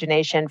the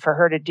imagination for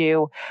her to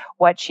do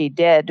what she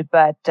did.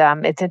 But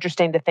it's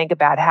interesting to think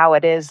about how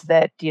it is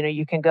that,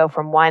 you can go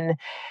from one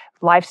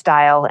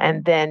lifestyle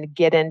and then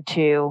get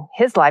into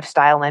his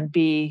lifestyle and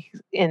be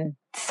in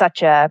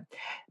such a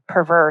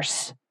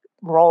perverse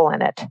role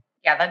in it.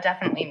 Yeah, that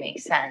definitely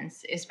makes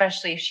sense,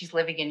 especially if she's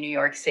living in New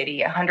York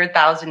City.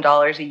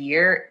 $100,000 a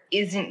year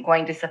isn't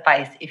going to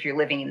suffice if you're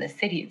living in the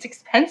city. It's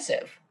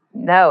expensive.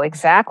 No,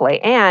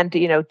 exactly. And,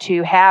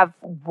 to have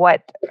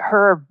what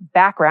her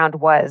background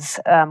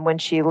was when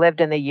she lived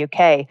in the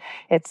UK,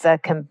 it's a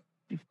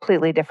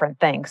completely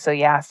different thing. So,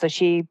 yeah,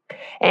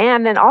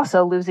 and then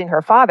also losing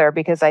her father,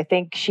 because I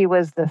think she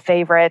was the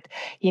favorite.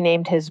 He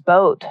named his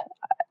boat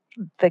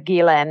the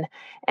Ghislaine,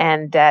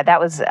 and that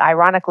was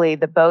ironically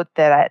the boat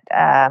that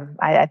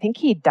I think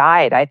he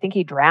died. I think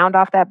he drowned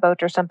off that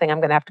boat or something. I'm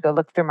going to have to go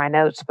look through my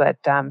notes, but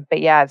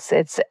yeah,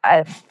 it's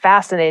a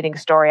fascinating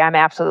story. I'm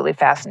absolutely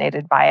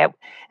fascinated by it,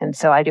 and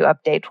so I do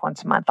updates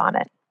once a month on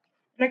it.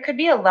 There could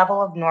be a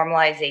level of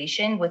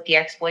normalization with the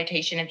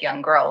exploitation of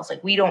young girls.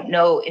 Like, we don't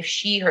know if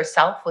she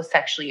herself was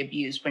sexually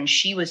abused when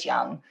she was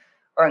young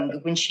or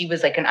when she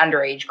was like an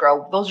underage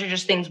girl. Those are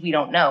just things we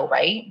don't know,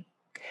 right?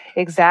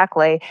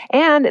 Exactly.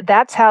 And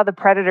that's how the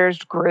predators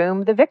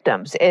groom the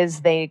victims,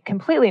 is they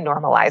completely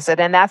normalize it.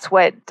 And that's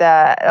what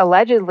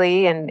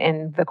allegedly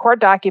in the court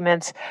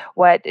documents,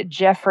 what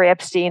Jeffrey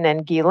Epstein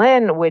and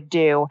Ghislaine would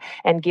do.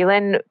 And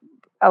Ghislaine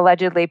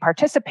allegedly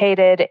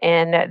participated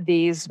in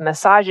these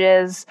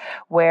massages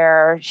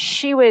where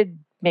she would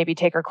maybe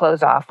take her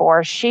clothes off,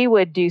 or she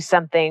would do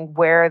something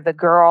where the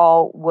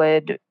girl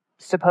would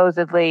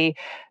supposedly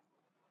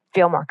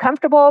feel more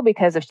comfortable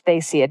because if they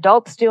see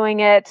adults doing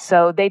it.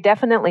 So they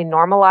definitely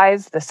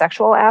normalize the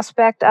sexual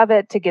aspect of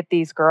it to get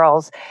these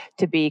girls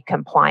to be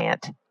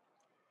compliant.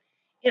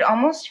 It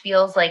almost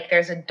feels like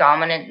there's a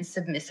dominant and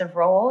submissive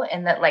role,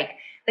 and that like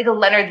a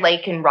Leonard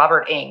Lake and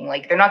Robert Ng,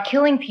 like they're not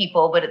killing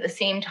people, but at the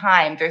same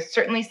time, there's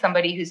certainly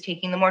somebody who's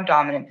taking the more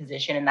dominant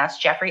position, and that's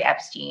Jeffrey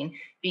Epstein,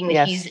 being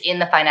that he's in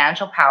the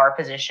financial power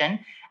position.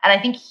 And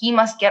I think he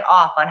must get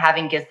off on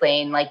having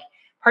Ghislaine like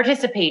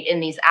participate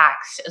in these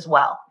acts as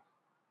well.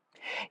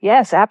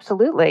 Yes,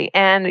 absolutely.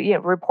 And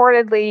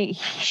reportedly,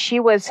 she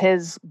was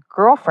his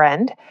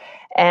girlfriend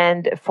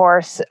and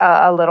for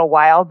a little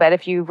while. But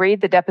if you read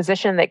the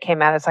deposition that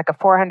came out, it's like a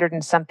 400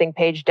 and something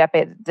page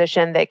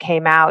deposition that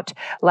came out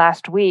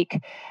last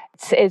week.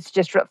 It's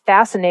just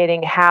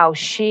fascinating how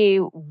she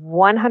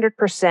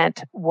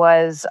 100%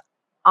 was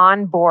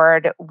on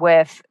board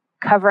with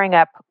covering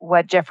up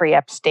what Jeffrey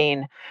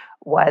Epstein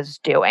was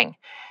doing.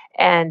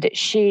 And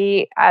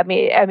she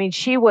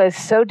was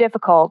so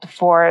difficult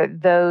for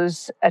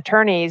those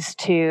attorneys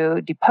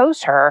to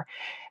depose her,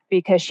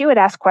 because she would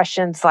ask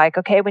questions like,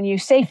 okay, when you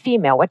say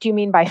female, what do you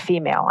mean by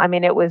female? I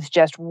mean, it was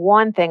just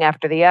one thing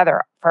after the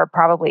other for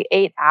probably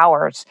 8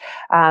 hours.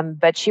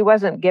 But she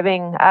wasn't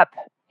giving up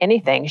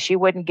anything. She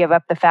wouldn't give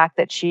up the fact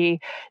that she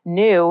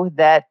knew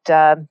that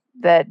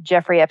that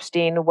Jeffrey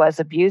Epstein was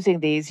abusing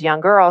these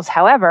young girls.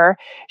 However,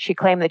 she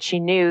claimed that she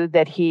knew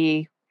that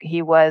he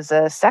was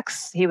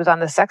on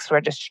the sex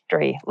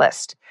registry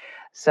list.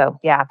 So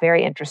yeah,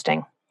 very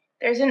interesting.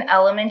 There's an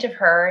element of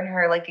her and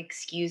her like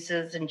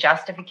excuses and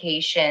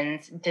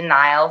justifications,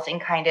 denials, and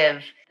kind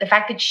of the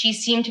fact that she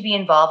seemed to be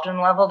involved on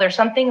a level. There's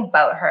something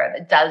about her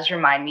that does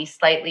remind me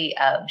slightly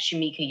of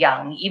Shamika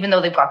Young, even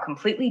though they've got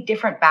completely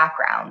different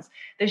backgrounds.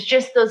 There's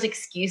just those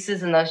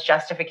excuses and those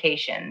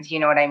justifications. You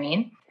know what I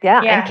mean?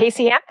 Yeah. And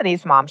Casey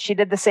Anthony's mom, she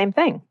did the same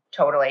thing.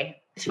 Totally.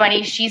 It's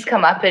funny, she's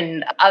come up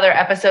in other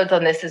episodes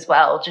on this as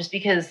well, just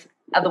because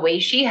of the way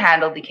she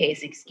handled the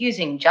case,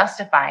 excusing,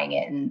 justifying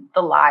it, and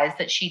the lies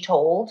that she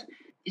told.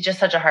 Is just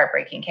such a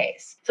heartbreaking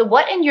case. So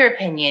what, in your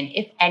opinion,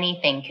 if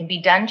anything, can be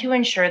done to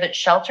ensure that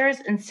shelters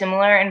and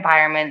similar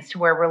environments to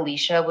where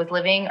Relisha was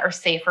living are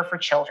safer for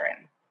children?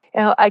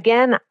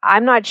 Again,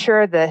 I'm not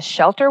sure the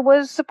shelter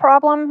was the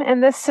problem in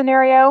this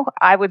scenario.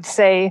 I would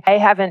say I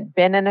haven't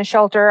been in a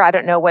shelter. I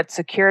don't know what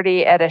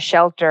security at a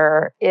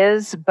shelter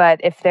is, but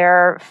if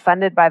they're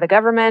funded by the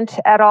government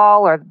at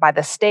all or by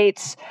the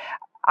states,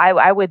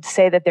 I would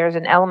say that there's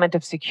an element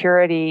of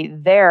security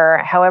there.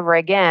 However,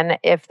 again,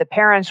 if the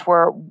parents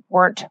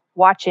weren't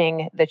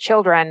watching the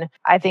children,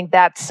 I think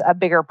that's a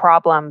bigger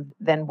problem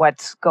than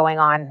what's going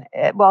on.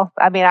 Well,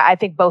 I mean, I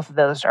think both of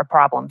those are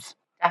problems.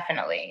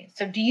 Definitely.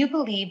 So do you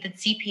believe that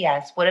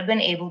CPS would have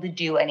been able to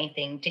do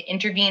anything to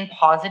intervene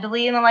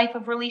positively in the life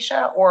of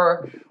Relisha,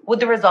 or would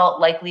the result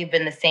likely have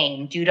been the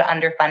same due to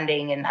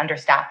underfunding and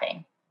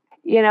understaffing?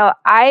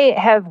 I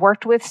have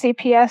worked with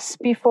CPS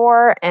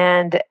before,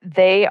 and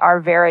they are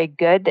very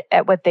good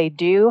at what they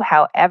do.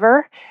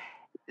 However,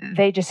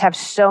 they just have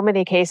so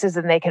many cases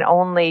and they can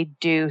only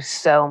do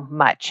so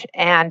much.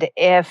 And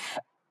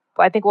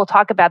I think we'll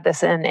talk about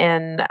this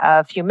in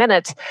a few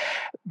minutes,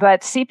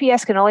 but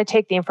CPS can only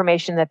take the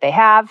information that they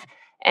have,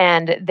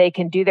 and they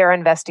can do their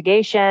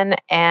investigation,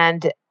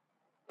 and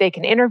they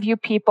can interview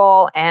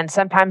people, and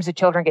sometimes the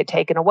children get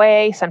taken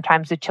away.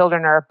 Sometimes the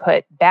children are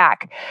put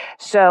back.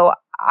 So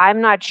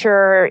I'm not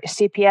sure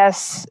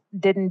CPS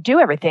didn't do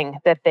everything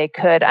that they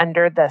could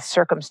under the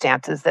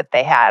circumstances that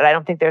they had. I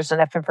don't think there's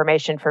enough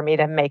information for me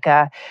to make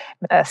a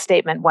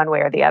statement one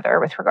way or the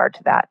other with regard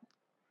to that.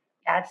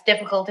 Yeah, it's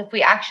difficult. If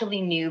we actually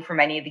knew from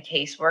any of the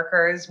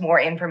caseworkers more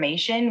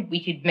information,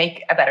 we could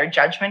make a better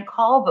judgment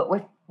call. But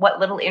with what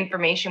little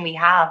information we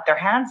have, their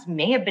hands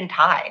may have been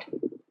tied.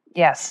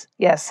 Yes,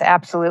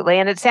 absolutely.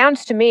 And it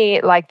sounds to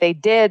me like they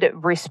did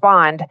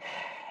respond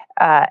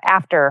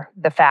after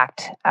the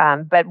fact.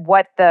 But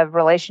what the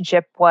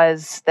relationship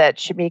was that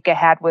Shamika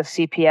had with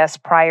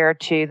CPS prior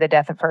to the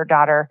death of her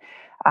daughter,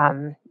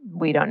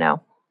 we don't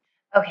know.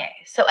 Okay,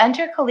 so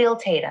enter Khalil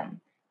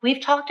Tatum. We've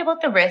talked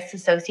about the risks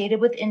associated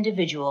with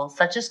individuals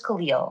such as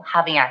Khalil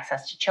having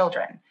access to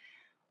children.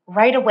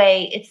 Right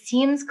away, it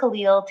seems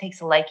Khalil takes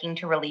a liking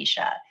to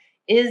Relisha.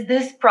 Is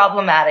this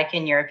problematic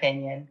in your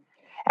opinion?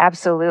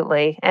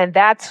 Absolutely. And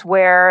that's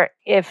where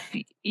if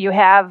you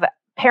have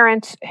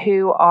parents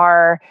who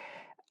are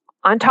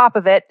on top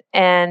of it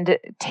and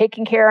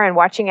taking care and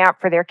watching out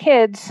for their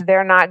kids,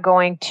 they're not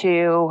going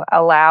to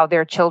allow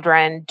their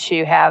children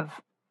to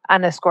have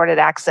unescorted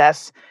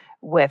access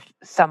with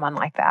someone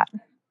like that.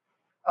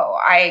 Oh,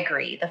 I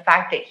agree. The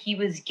fact that he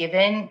was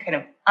given kind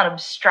of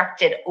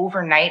unobstructed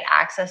overnight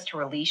access to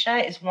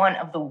Relisha is one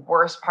of the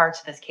worst parts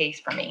of this case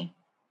for me.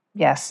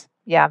 Yes.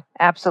 Yeah,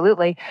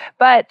 absolutely.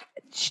 But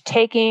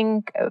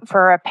taking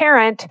for a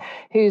parent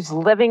who's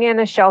living in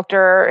a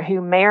shelter,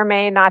 who may or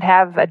may not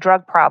have a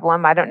drug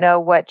problem, I don't know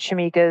what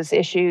Shamika's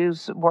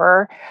issues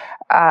were.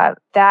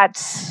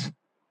 That's,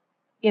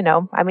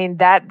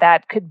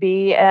 that could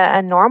be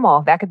a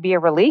normal, that could be a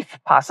relief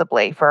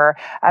possibly for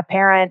a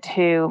parent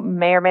who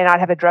may or may not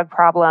have a drug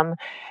problem,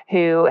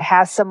 who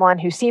has someone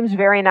who seems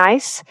very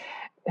nice,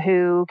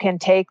 who can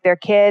take their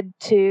kid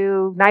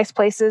to nice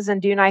places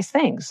and do nice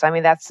things. I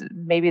mean, that's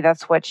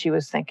what she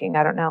was thinking.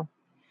 I don't know.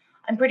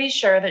 I'm pretty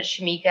sure that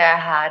Shamika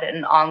had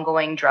an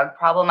ongoing drug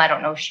problem. I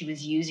don't know if she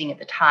was using at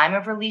the time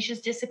of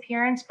Relisha's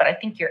disappearance, but I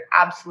think you're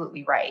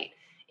absolutely right.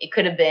 It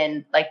could have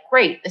been like,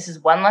 great, this is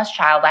one less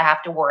child I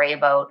have to worry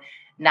about.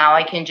 Now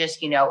I can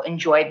just,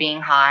 enjoy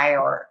being high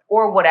or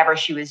whatever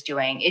she was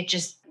doing. It's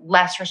just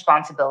less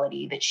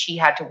responsibility that she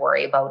had to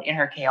worry about in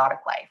her chaotic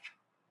life.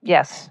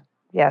 Yes,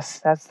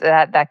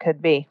 that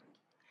could be.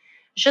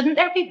 Shouldn't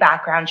there be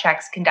background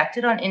checks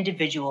conducted on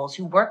individuals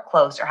who work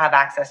close or have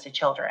access to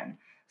children,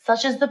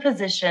 such as the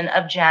position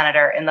of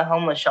janitor in the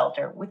homeless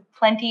shelter with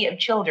plenty of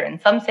children,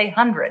 some say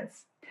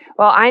hundreds?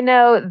 Well, I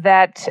know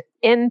that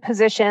in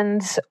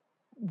positions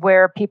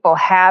where people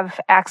have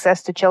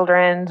access to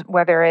children,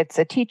 whether it's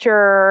a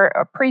teacher,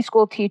 a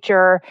preschool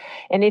teacher,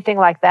 anything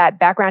like that,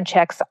 background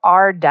checks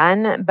are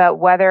done. But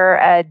whether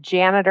a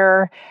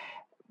janitor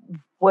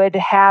would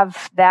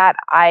have that,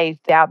 I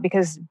doubt,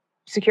 because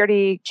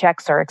security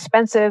checks are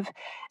expensive.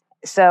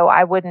 So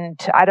I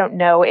don't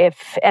know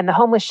if, and the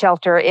homeless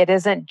shelter, it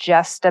isn't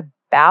just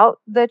about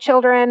the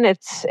children.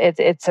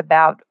 It's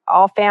about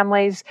all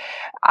families.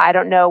 I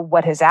don't know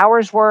what his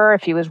hours were,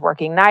 if he was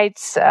working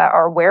nights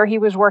or where he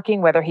was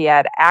working, whether he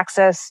had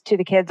access to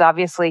the kids.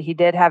 Obviously, he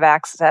did have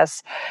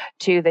access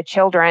to the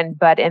children,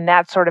 but in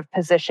that sort of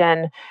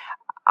position,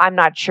 I'm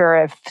not sure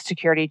if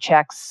security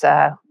checks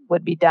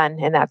would be done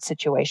in that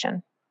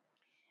situation.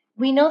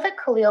 We know that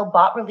Khalil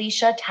bought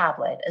Relisha a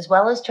tablet as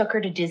well as took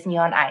her to Disney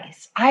on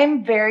Ice.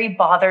 I'm very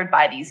bothered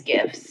by these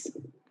gifts.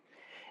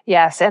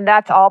 Yes, and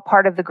that's all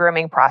part of the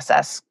grooming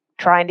process,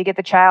 trying to get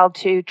the child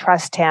to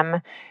trust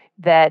him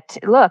that,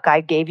 look,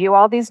 I gave you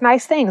all these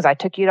nice things. I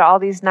took you to all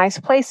these nice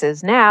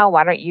places. Now,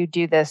 why don't you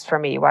do this for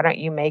me? Why don't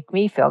you make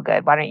me feel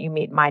good? Why don't you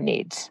meet my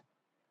needs?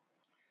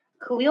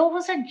 Khalil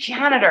was a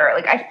janitor.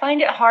 I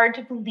find it hard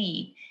to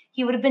believe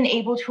he would have been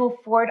able to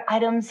afford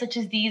items such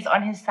as these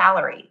on his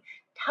salary.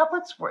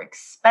 Tablets were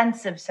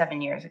expensive 7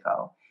 years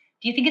ago.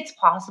 Do you think it's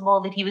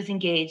possible that he was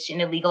engaged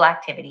in illegal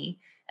activity,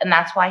 and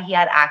that's why he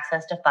had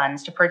access to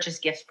funds to purchase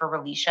gifts for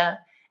Relisha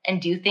and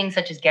do things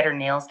such as get her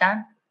nails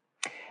done?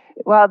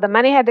 Well, the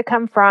money had to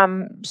come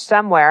from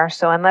somewhere.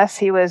 So unless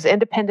he was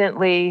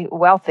independently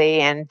wealthy,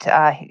 and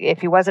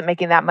if he wasn't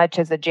making that much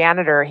as a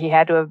janitor, he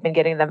had to have been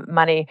getting the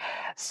money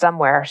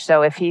somewhere.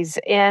 So if he's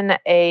in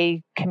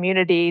a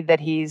community that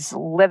he's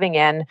living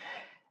in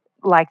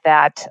like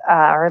that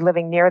or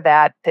living near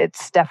that,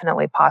 it's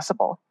definitely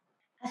possible.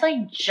 As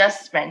I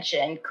just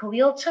mentioned,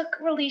 Khalil took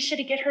Relisha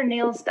to get her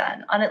nails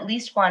done on at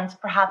least once,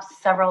 perhaps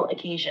several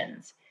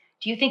occasions.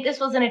 Do you think this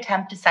was an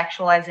attempt to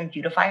sexualize and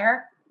beautify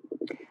her?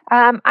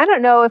 I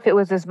don't know if it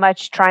was as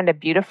much trying to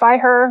beautify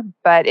her,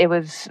 but it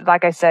was,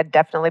 like I said,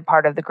 definitely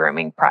part of the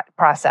grooming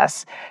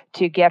process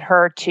to get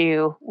her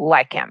to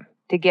like him,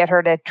 to get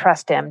her to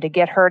trust him, to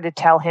get her to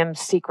tell him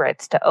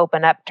secrets, to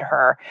open up to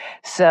her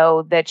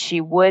so that she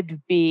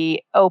would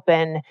be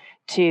open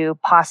to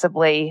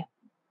possibly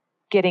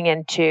getting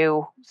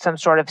into some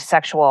sort of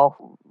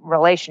sexual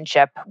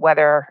relationship,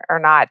 whether or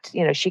not,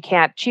 she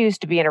can't choose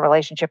to be in a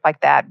relationship like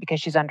that because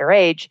she's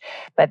underage,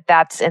 but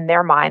that's in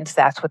their minds,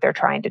 that's what they're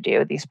trying to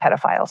do, these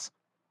pedophiles.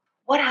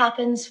 What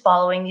happens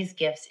following these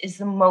gifts is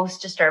the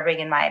most disturbing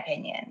in my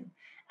opinion.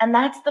 And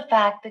that's the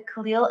fact that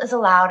Khalil is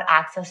allowed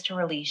access to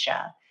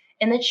Relisha,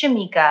 and that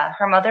Shamika,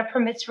 her mother,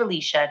 permits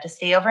Relisha to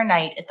stay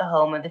overnight at the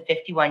home of the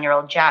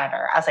 51-year-old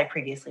janitor, as I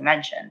previously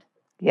mentioned.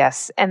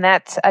 Yes. And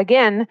that's,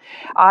 again,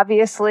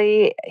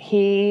 obviously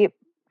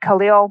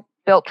Khalil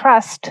built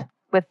trust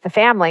with the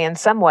family in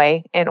some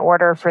way in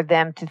order for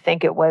them to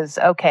think it was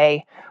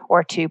okay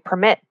or to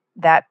permit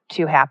that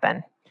to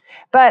happen.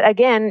 But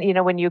again,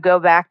 when you go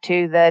back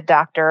to the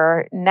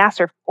Dr.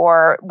 Nasser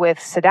or with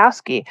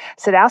Sadowski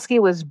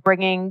was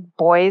bringing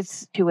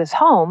boys to his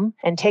home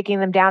and taking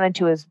them down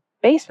into his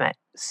basement.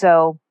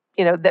 So,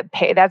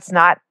 that's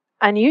not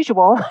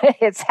unusual.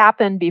 It's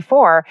happened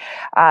before.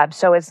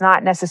 So it's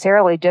not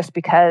necessarily just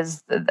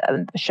because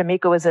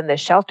Shamika was in the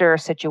shelter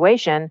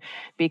situation,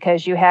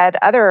 because you had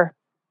other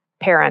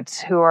parents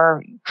who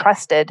are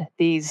trusted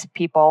these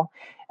people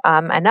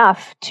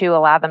enough to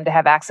allow them to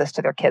have access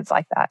to their kids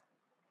like that.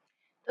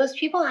 Those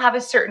people have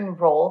a certain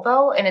role,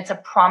 though, and it's a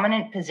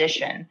prominent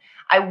position.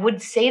 I would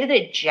say that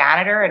a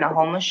janitor in a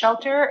homeless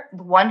shelter,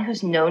 the one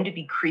who's known to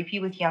be creepy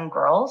with young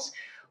girls,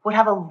 would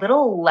have a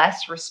little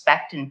less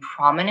respect and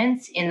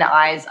prominence in the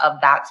eyes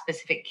of that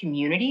specific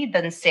community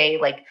than, say,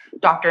 like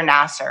Dr.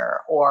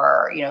 Nasser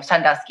or,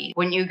 Sandusky.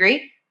 Wouldn't you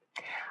agree?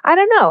 I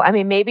don't know. I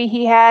mean, maybe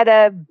he had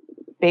a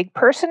big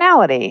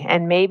personality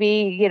and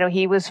maybe,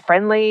 he was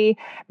friendly.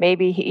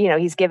 Maybe,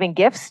 he's giving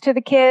gifts to the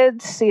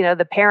kids.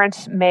 The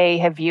parents may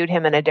have viewed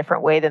him in a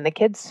different way than the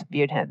kids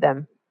viewed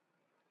them.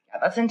 Yeah,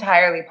 that's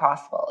entirely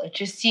possible. It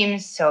just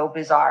seems so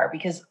bizarre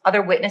because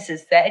other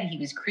witnesses said he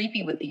was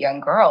creepy with the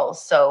young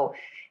girls. So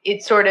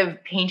it sort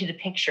of painted a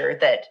picture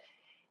that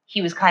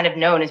he was kind of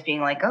known as being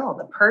like, oh,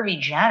 the pervy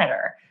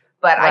janitor.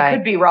 But right. I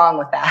could be wrong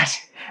with that.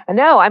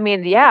 No, I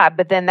mean, yeah,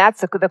 but then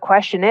that's the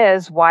question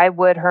is, why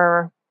would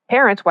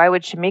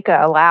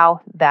Shamika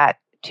allow that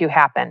to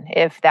happen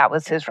if that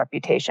was his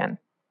reputation?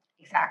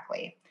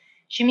 Exactly.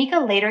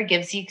 Shamika later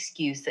gives the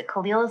excuse that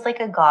Khalil is like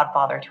a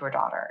godfather to her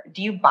daughter.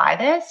 Do you buy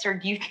this, or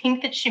do you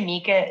think that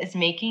Shamika is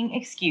making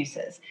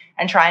excuses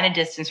and trying to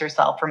distance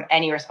herself from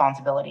any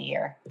responsibility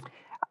here?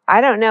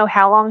 I don't know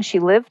how long she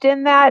lived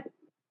in that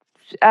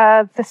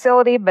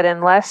facility, but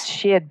unless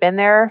she had been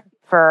there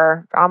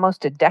for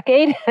almost a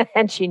decade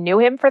and she knew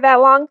him for that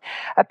long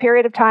a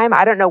period of time,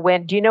 I don't know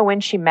when. Do you know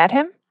when she met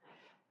him?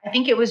 I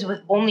think it was with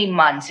only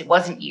months. It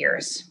wasn't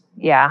years.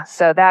 Yeah,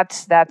 so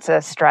that's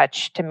a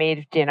stretch to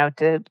me,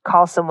 to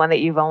call someone that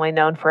you've only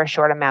known for a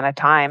short amount of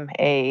time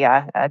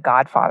a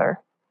godfather.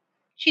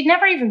 She'd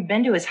never even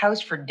been to his house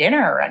for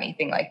dinner or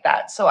anything like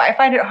that. So I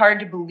find it hard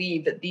to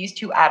believe that these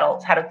two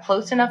adults had a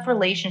close enough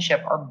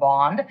relationship or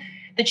bond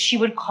that she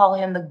would call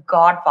him the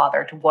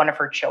godfather to one of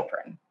her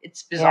children.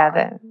 It's bizarre.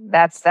 Yeah,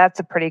 that's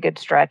a pretty good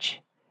stretch.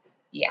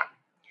 Yeah.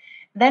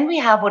 Then we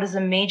have what is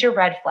a major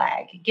red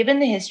flag, given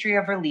the history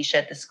of Relisha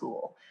at the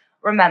school.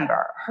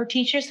 Remember, her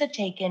teachers had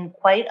taken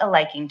quite a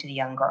liking to the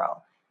young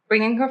girl,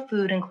 bringing her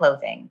food and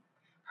clothing.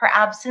 Her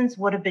absence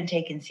would have been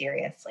taken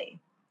seriously.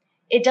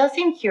 It does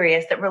seem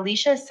curious that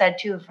Relisha is said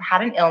to have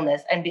had an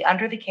illness and be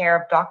under the care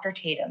of Dr.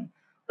 Tatum,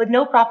 but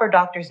no proper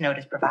doctor's note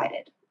is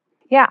provided.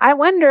 Yeah, I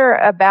wonder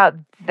about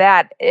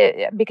that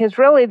because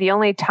really the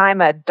only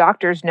time a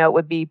doctor's note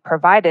would be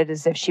provided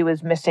is if she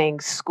was missing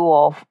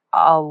school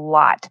a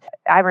lot.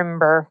 I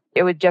remember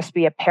it would just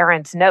be a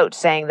parent's note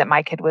saying that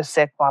my kid was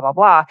sick, blah, blah,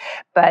 blah.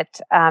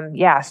 But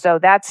so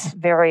that's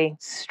very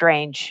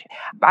strange.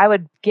 I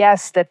would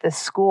guess that the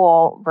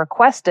school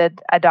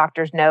requested a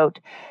doctor's note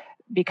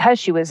because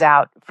she was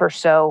out for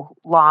so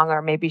long,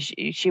 or maybe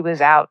she was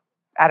out.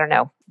 I don't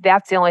know.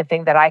 That's the only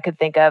thing that I could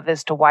think of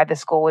as to why the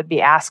school would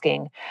be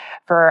asking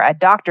for a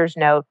doctor's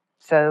note.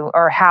 So,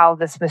 or how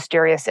this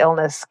mysterious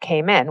illness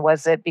came in.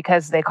 Was it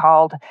because they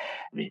called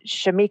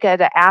Shamika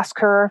to ask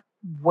her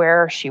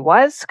where she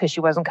was because she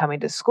wasn't coming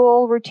to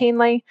school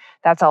routinely?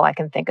 That's all I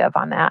can think of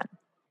on that.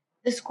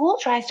 The school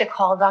tries to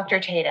call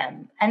Dr.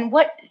 Tatum, and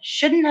what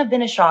shouldn't have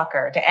been a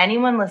shocker to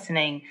anyone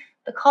listening,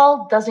 the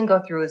call doesn't go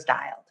through as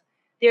dialed.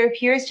 There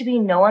appears to be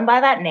no one by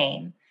that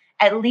name,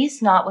 at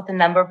least not with the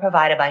number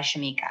provided by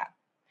Shamika.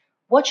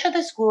 What should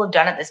the school have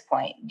done at this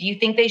point? Do you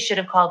think they should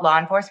have called law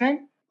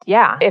enforcement?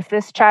 Yeah, if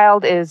this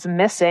child is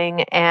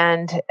missing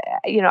and,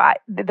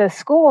 the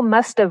school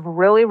must have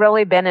really,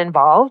 really been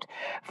involved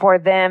for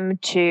them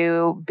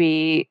to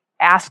be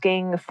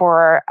asking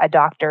for a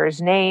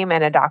doctor's name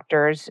and a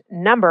doctor's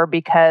number,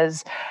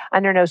 because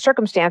under no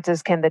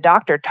circumstances can the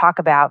doctor talk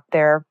about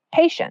their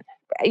patient.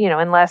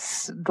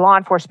 Unless law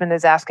enforcement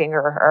is asking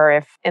or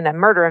if in a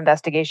murder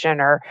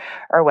investigation or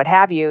what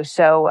have you.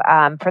 So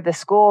for the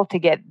school to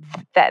get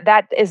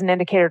that is an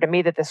indicator to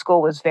me that the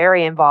school was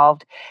very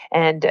involved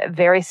and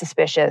very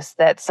suspicious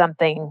that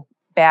something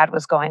bad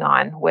was going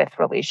on with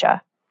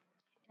Relisha.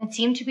 It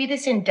seemed to be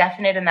this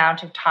indefinite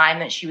amount of time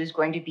that she was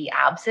going to be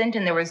absent,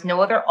 and there was no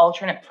other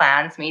alternate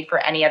plans made for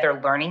any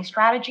other learning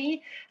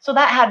strategy. So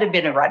that had to have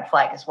been a red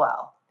flag as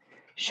well.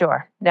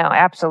 Sure. No,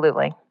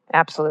 absolutely.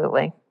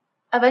 Absolutely.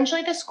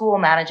 Eventually, the school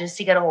manages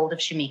to get a hold of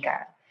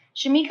Shamika.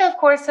 Shamika, of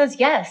course, says,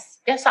 yes,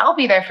 I'll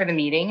be there for the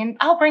meeting, and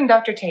I'll bring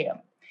Dr. Tatum.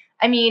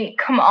 I mean,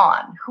 come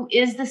on, who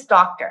is this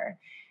doctor?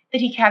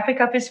 That he can't pick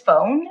up his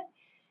phone,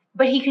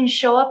 but he can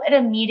show up at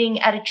a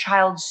meeting at a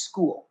child's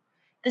school.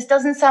 This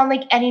doesn't sound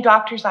like any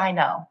doctors I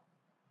know.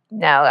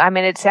 No, I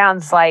mean, it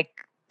sounds like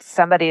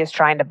somebody is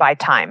trying to buy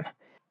time.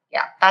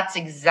 Yeah, that's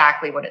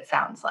exactly what it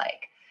sounds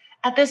like.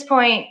 At this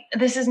point,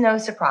 this is no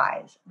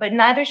surprise, but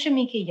neither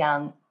Shamika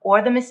Young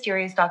or the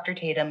mysterious Dr.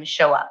 Tatum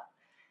show up.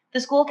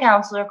 The school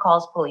counselor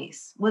calls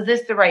police. Was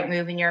this the right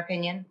move in your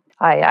opinion?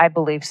 I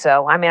believe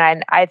so. I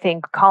mean, I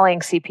think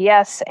calling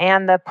CPS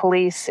and the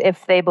police,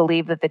 if they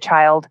believe that the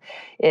child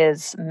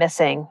is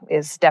missing,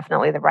 is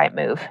definitely the right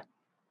move.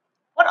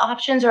 What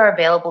options are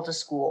available to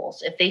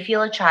schools if they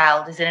feel a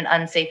child is in an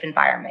unsafe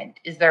environment?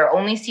 Is there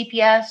only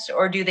CPS,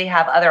 or do they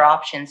have other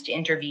options to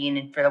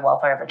intervene for the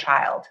welfare of a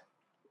child?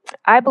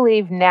 I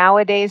believe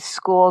nowadays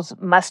schools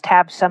must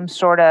have some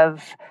sort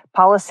of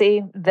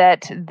policy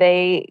that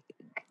they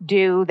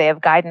do. They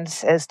have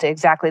guidance as to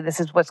exactly this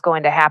is what's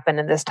going to happen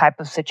in this type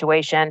of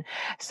situation.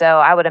 So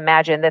I would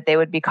imagine that they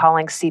would be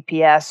calling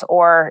CPS,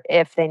 or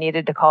if they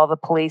needed to call the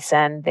police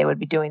in, they would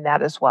be doing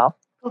that as well.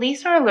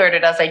 Police are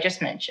alerted, as I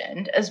just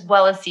mentioned, as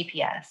well as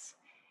CPS.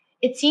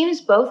 It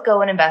seems both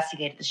go and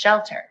investigate the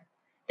shelter.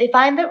 They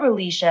find that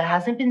Relisha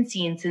hasn't been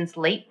seen since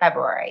late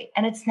February,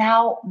 and it's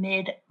now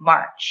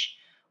mid-March.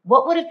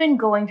 What would have been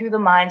going through the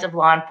minds of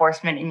law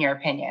enforcement, in your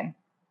opinion?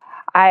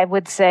 I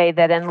would say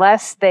that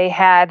unless they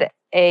had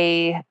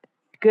a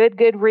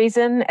good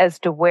reason as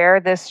to where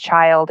this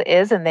child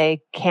is and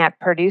they can't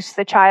produce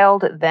the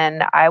child,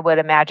 then I would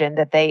imagine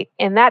that they,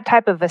 in that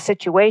type of a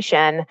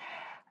situation,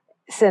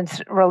 since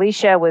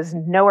Relisha was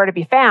nowhere to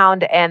be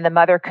found and the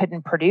mother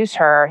couldn't produce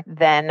her,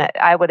 then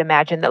I would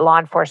imagine that law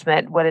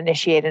enforcement would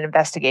initiate an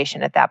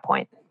investigation at that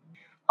point.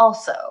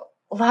 Also,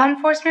 law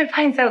enforcement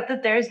finds out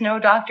that there is no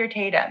Dr.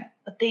 Tatum,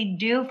 but they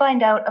do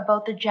find out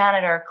about the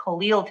janitor,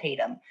 Khalil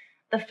Tatum,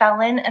 the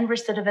felon and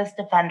recidivist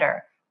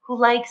offender who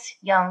likes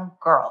young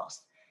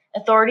girls.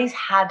 Authorities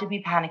had to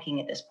be panicking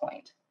at this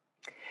point.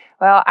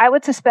 Well, I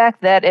would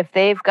suspect that if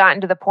they've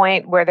gotten to the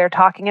point where they're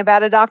talking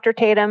about a Dr.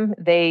 Tatum,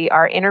 they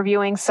are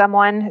interviewing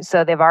someone,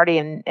 so they've already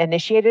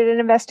initiated an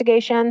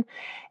investigation,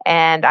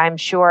 and I'm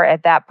sure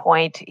at that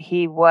point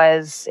he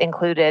was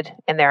included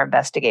in their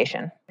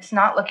investigation. It's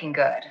not looking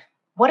good.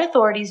 What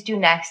authorities do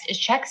next is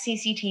check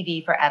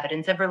CCTV for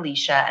evidence of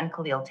Relisha and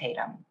Khalil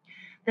Tatum.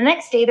 The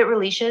next day that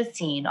Relisha is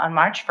seen, on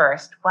March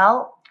 1st,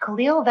 well,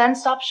 Khalil then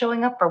stops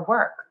showing up for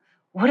work.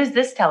 What does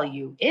this tell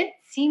you? It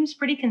seems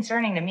pretty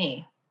concerning to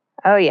me.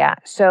 Oh, yeah.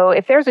 So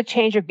if there's a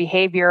change of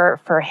behavior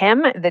for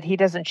him, that he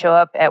doesn't show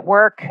up at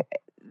work,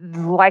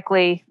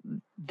 likely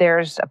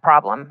there's a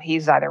problem.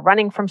 He's either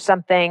running from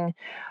something,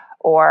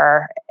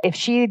 or if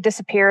she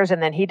disappears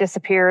and then he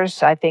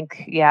disappears, I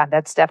think, yeah,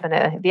 that's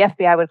definitely, the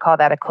FBI would call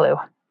that a clue.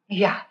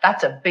 Yeah,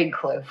 that's a big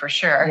clue for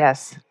sure.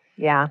 Yes.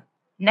 Yeah.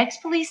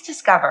 Next, police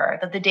discover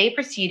that the day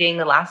preceding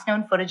the last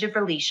known footage of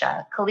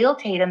Relisha, Khalil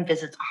Tatum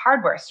visits a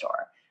hardware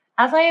store.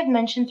 As I have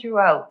mentioned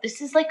throughout,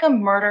 this is like a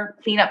murder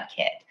cleanup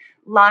kit.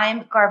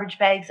 Lime, garbage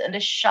bags, and a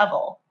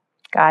shovel.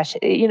 Gosh,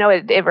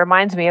 it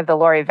reminds me of the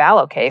Lori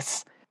Vallow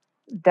case,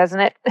 doesn't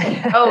it?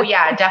 Oh,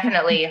 yeah,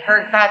 definitely.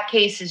 That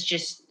case is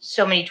just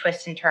so many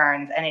twists and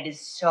turns, and it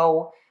is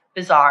so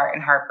bizarre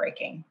and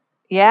heartbreaking.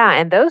 Yeah,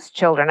 and those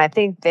children, I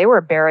think they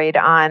were buried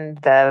on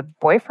the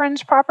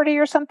boyfriend's property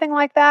or something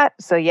like that.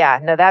 So yeah,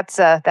 no, that's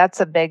a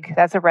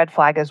red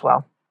flag as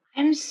well.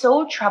 I'm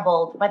so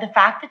troubled by the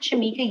fact that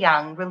Shamika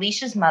Young,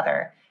 Relisha's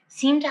mother,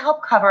 seemed to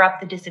help cover up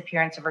the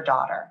disappearance of her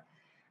daughter.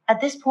 At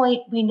this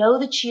point, we know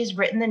that she has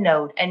written the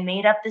note and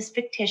made up this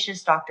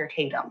fictitious Dr.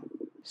 Tatum.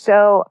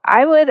 So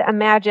I would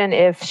imagine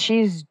if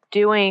she's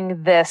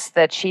doing this,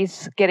 that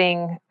she's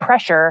getting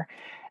pressure,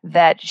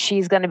 that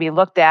she's going to be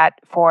looked at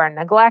for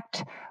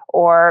neglect,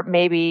 or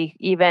maybe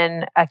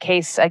even a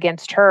case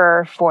against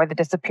her for the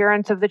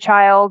disappearance of the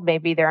child.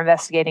 Maybe they're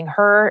investigating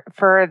her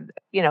for,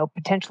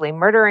 potentially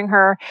murdering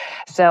her.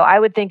 So I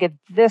would think at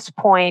this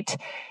point,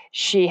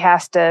 she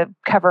has to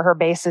cover her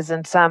bases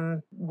in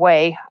some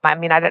way. I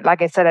mean,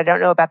 like I said, I don't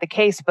know about the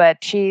case,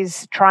 but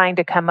she's trying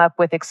to come up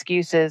with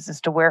excuses as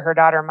to where her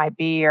daughter might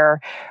be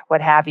or what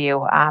have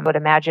you. I would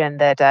imagine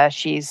that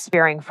she's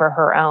fearing for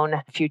her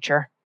own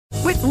future.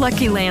 With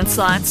Lucky Land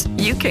Slots,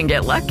 you can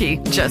get lucky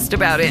just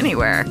about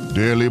anywhere.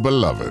 Dearly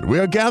beloved, we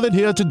are gathered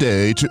here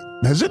today to...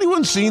 Has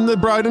anyone seen the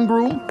bride and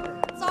groom?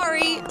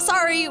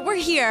 Sorry, we're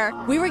here.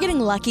 We were getting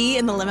lucky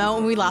in the limo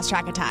and we lost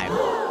track of time.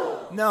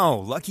 No,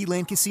 Lucky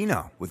Land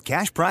Casino, with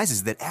cash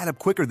prizes that add up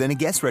quicker than a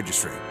guest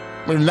registry.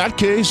 In that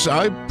case,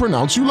 I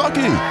pronounce you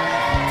lucky.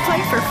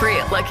 Play for free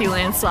at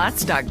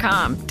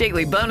LuckyLandSlots.com.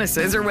 Daily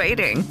bonuses are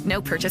waiting. No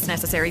purchase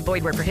necessary.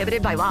 Void where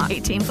prohibited by law.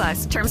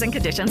 18+. Terms and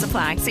conditions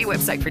apply. See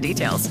website for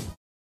details.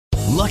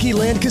 Lucky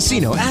Land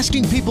Casino,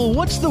 asking people,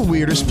 what's the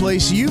weirdest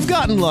place you've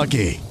gotten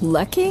lucky?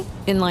 Lucky?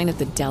 In line at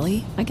the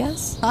deli, I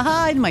guess?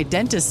 Aha, in my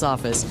dentist's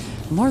office.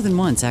 More than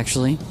once,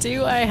 actually.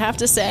 Do I have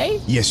to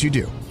say? Yes, you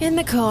do. In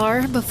the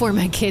car before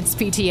my kids'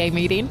 PTA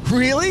meeting.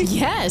 Really?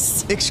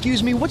 Yes.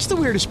 Excuse me, what's the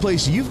weirdest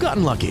place you've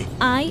gotten lucky?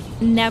 I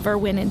never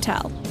win and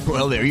tell.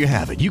 Well, there you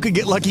have it. You can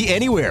get lucky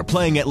anywhere,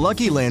 playing at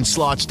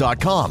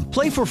LuckyLandSlots.com.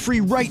 Play for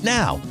free right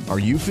now. Are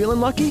you feeling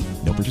lucky?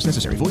 No purchase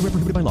necessary. Void where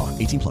prohibited by law.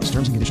 18+.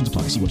 Terms and conditions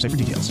apply. See website for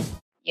details.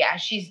 Yeah,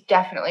 she's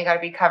definitely got to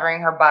be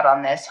covering her butt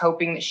on this,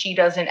 hoping that she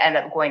doesn't end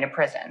up going to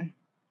prison.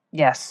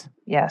 Yes.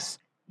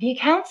 The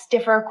accounts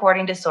differ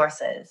according to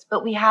sources,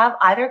 but we have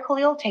either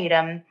Khalil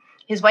Tatum,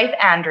 his wife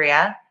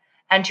Andrea,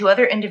 and two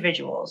other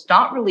individuals,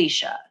 not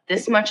Relisha.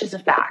 This much is a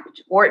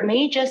fact. Or it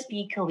may just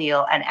be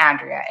Khalil and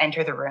Andrea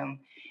enter the room.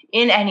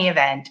 In any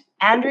event,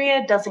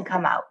 Andrea doesn't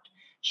come out.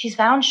 She's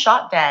found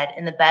shot dead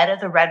in the bed of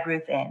the Red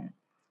Roof Inn.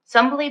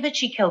 Some believe that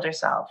she killed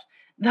herself,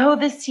 though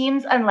this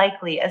seems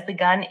unlikely as the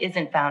gun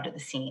isn't found at the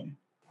scene.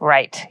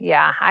 Right.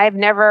 Yeah. I've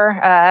never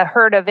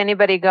heard of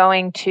anybody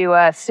going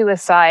to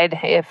suicide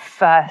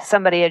if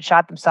somebody had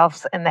shot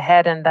themselves in the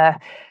head and the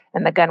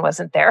and the gun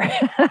wasn't there.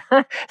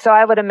 So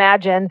I would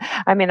imagine,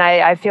 I mean,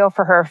 I feel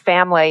for her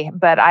family,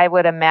 but I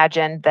would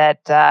imagine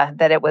that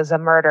that it was a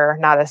murder,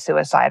 not a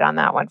suicide on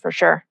that one for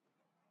sure.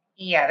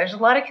 Yeah, there's a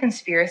lot of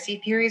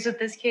conspiracy theories with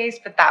this case,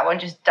 but that one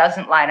just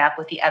doesn't line up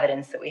with the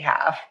evidence that we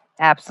have.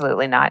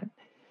 Absolutely not.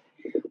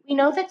 We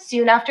know that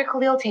soon after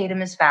Khalil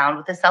Tatum is found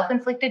with a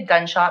self-inflicted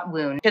gunshot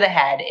wound to the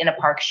head in a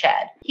park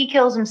shed, he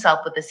kills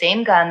himself with the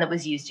same gun that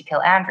was used to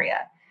kill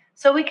Andrea.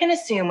 So we can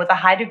assume with a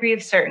high degree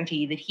of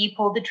certainty that he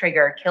pulled the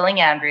trigger,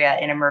 killing Andrea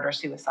in a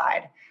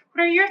murder-suicide.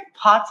 What are your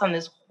thoughts on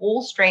this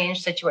whole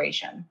strange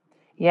situation?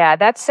 Yeah,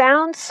 that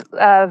sounds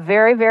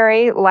very,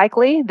 very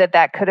likely that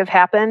that could have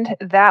happened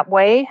that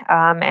way.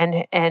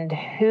 And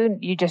who,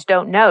 you just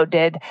don't know.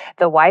 Did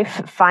the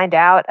wife find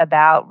out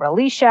about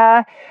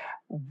Relisha?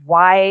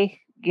 Why,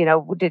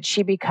 did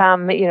she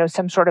become,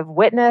 some sort of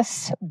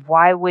witness?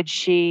 Why would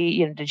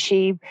she, did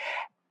she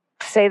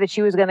say that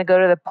she was going to go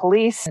to the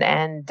police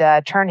and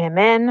turn him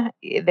in?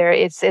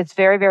 It's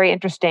very, very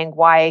interesting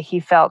why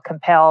he felt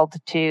compelled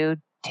to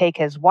take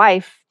his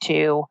wife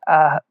to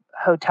a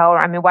hotel.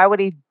 I mean, why would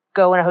he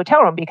go in a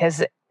hotel room?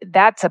 Because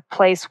that's a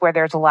place where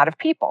there's a lot of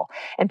people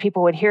and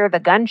people would hear the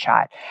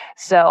gunshot.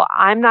 So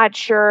I'm not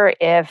sure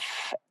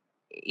if,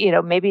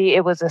 maybe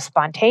it was a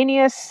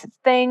spontaneous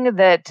thing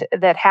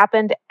that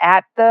happened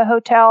at the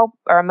hotel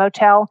or a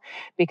motel,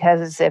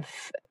 because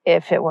if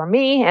it were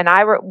me and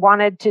I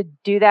wanted to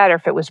do that, or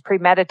if it was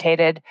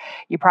premeditated,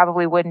 you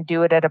probably wouldn't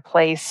do it at a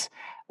place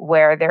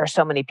where there are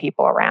so many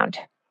people around.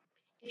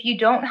 If you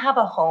don't have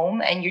a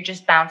home and you're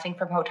just bouncing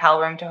from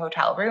hotel room to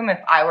hotel room, if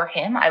I were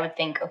him, I would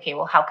think, okay,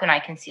 well, how can I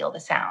conceal the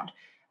sound?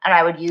 And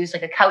I would use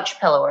like a couch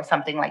pillow or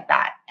something like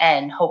that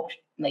and hope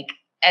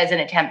as an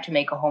attempt to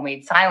make a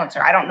homemade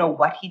silencer. I don't know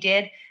what he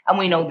did, and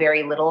we know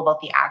very little about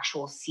the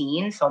actual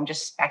scene, so I'm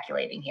just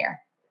speculating here.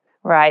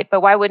 Right,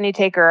 but why wouldn't he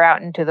take her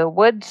out into the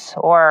woods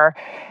or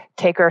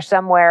take her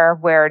somewhere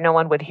where no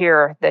one would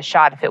hear the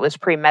shot if it was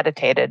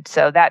premeditated?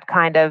 So that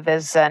kind of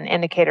is an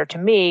indicator to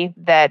me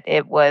that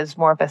it was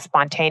more of a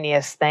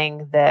spontaneous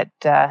thing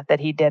that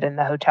he did in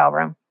the hotel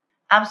room.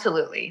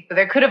 Absolutely. But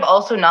there could have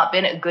also not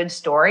been a good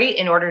story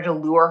in order to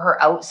lure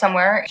her out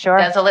somewhere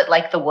desolate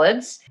like the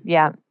woods.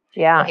 Yeah.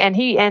 Yeah. Okay.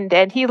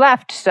 And he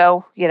left.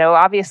 So,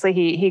 obviously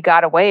he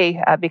got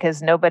away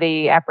because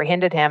nobody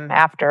apprehended him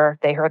after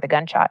they heard the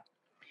gunshot.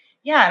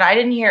 Yeah, and I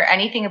didn't hear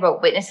anything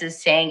about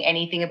witnesses saying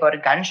anything about a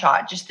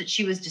gunshot, just that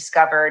she was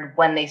discovered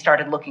when they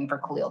started looking for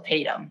Khalil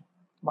Tatum.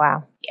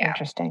 Wow. Yeah.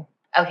 Interesting.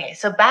 Okay,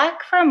 so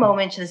back for a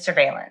moment to the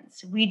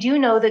surveillance. We do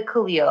know that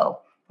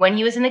Khalil, when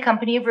he was in the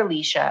company of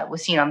Relisha,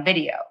 was seen on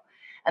video.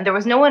 And there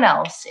was no one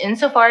else,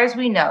 insofar as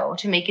we know,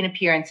 to make an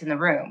appearance in the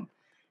room.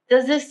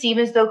 Does this seem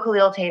as though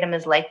Khalil Tatum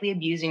is likely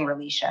abusing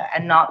Relisha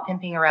and not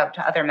pimping her out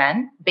to other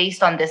men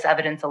based on this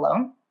evidence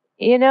alone?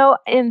 In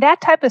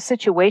that type of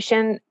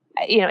situation,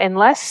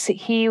 unless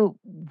he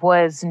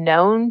was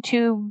known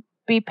to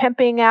be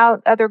pimping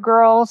out other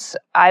girls,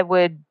 I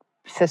would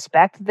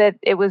suspect that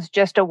it was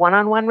just a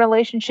one-on-one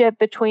relationship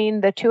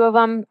between the two of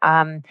them.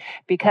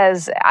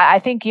 Because I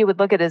think you would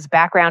look at his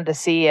background to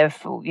see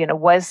if,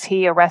 was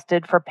he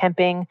arrested for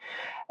pimping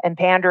and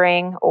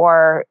pandering,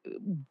 or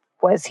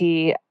was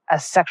he a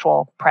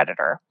sexual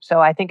predator? So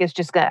I think it's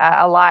just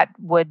a lot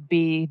would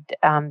be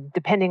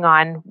depending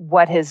on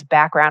what his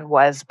background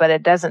was, but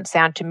it doesn't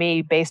sound to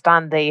me, based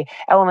on the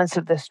elements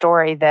of the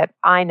story that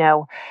I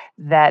know,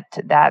 that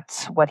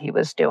that's what he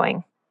was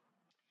doing.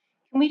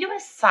 Can we do a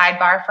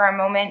sidebar for a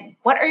moment?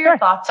 What are your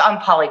thoughts on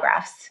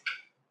polygraphs?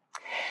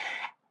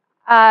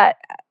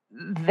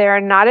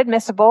 They're not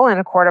admissible in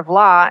a court of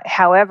law.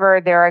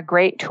 However, they're a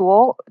great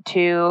tool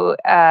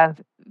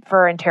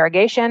for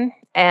interrogation.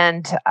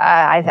 And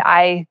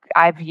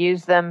I've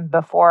used them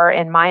before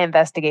in my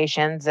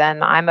investigations,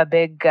 and I'm a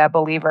big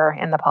believer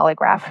in the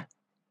polygraph.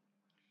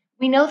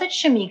 We know that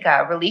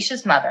Shamika,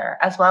 Relisha's mother,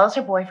 as well as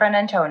her boyfriend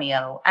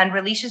Antonio, and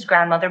Relisha's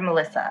grandmother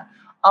Melissa,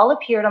 all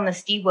appeared on the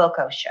Steve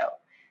Wilkos show.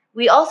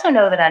 We also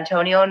know that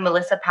Antonio and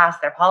Melissa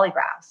passed their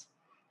polygraphs.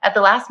 At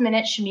the last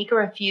minute, Shamika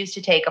refused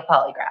to take a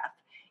polygraph,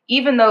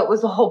 even though it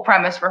was the whole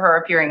premise for her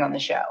appearing on the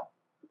show.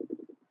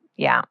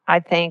 Yeah, I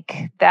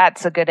think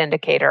that's a good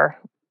indicator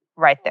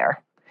right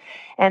there.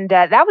 And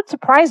that would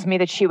surprise me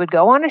that she would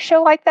go on a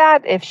show like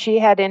that if she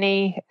had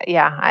any.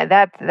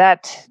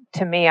 That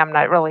to me, I'm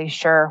not really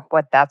sure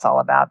what that's all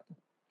about.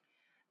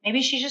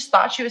 Maybe she just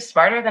thought she was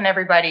smarter than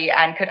everybody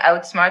and could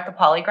outsmart the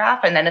polygraph.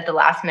 And then at the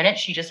last minute,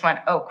 she just went,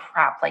 oh,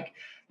 crap,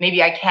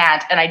 maybe I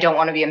can't, and I don't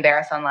want to be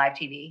embarrassed on live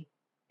TV.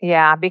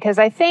 Yeah, because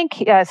I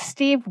think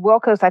Steve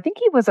Wilkos, I think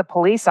he was a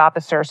police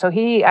officer. So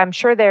I'm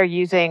sure they're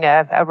using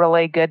a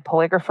really good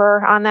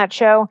polygrapher on that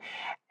show.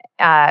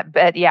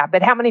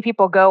 But how many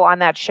people go on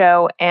that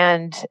show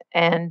and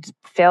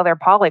fail their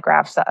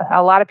polygraphs?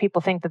 A lot of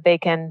people think that they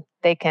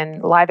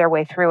can lie their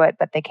way through it,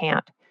 but they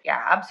can't. Yeah,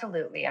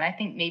 absolutely. And I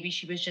think maybe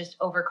she was just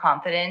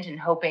overconfident and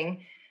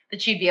hoping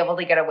that she'd be able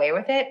to get away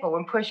with it. But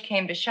when push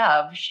came to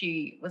shove,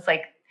 she was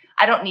like,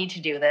 I don't need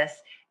to do this.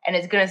 And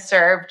it's going to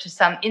serve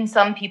in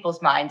some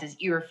people's minds as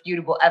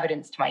irrefutable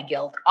evidence to my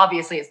guilt.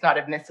 Obviously, it's not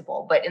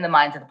admissible, but in the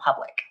minds of the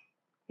public.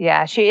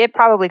 Yeah, it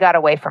probably got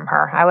away from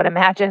her, I would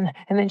imagine.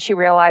 And then she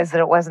realized that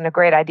it wasn't a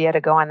great idea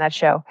to go on that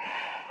show.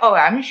 Oh,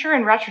 I'm sure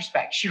in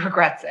retrospect she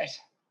regrets it.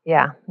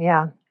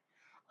 Yeah.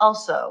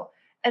 Also,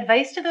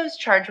 advice to those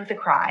charged with a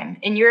crime.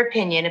 In your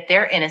opinion, if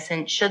they're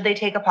innocent, should they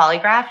take a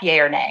polygraph, yay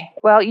or nay?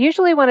 Well,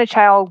 usually when a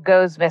child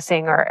goes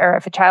missing or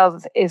if a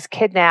child is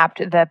kidnapped,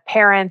 the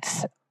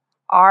parents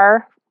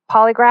are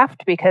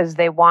polygraphed because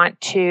they want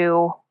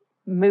to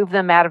move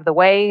them out of the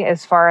way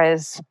as far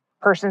as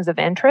persons of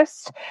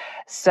interest.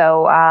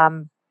 So,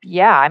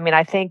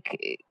 I think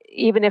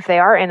even if they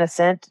are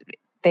innocent,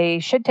 they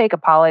should take a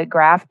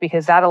polygraph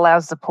because that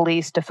allows the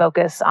police to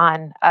focus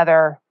on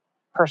other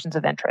persons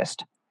of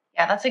interest.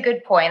 Yeah, that's a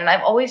good point. And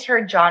I've always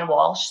heard John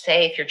Walsh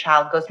say if your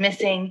child goes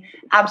missing,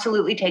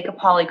 absolutely take a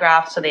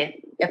polygraph so the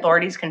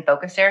authorities can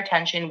focus their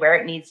attention where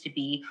it needs to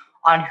be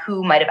on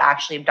who might have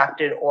actually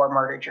abducted or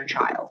murdered your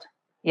child.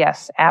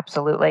 Yes,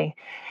 absolutely.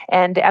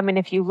 And I mean,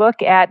 if you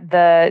look at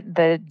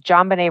the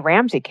JonBenét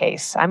Ramsey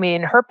case, I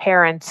mean, her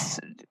parents,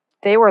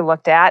 they were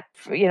looked at,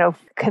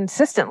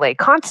 consistently,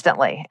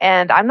 constantly.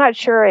 And I'm not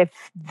sure if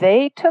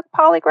they took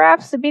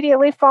polygraphs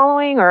immediately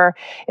following or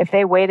if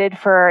they waited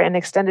for an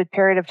extended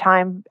period of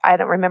time. I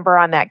don't remember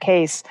on that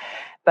case.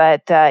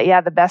 But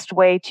the best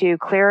way to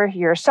clear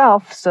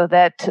yourself so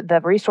that the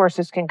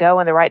resources can go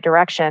in the right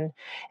direction.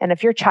 And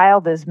if your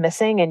child is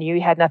missing and you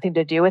had nothing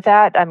to do with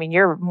that, I mean,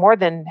 you're more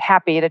than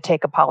happy to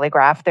take a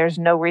polygraph. There's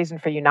no reason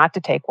for you not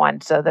to take one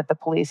so that the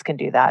police can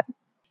do that.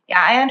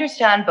 Yeah, I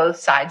understand both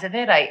sides of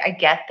it. I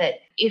get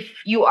that if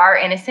you are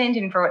innocent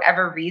and for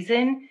whatever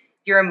reason,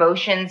 your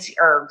emotions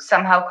are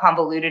somehow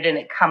convoluted and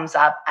it comes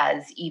up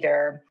as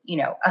either,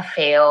 a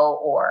fail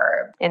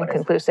or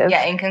inconclusive.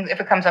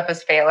 If it comes up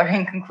as fail or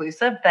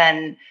inconclusive,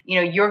 then,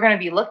 you're going to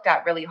be looked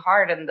at really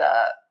hard and the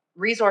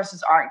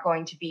resources aren't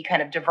going to be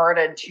kind of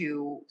diverted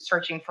to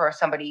searching for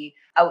somebody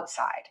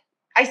outside.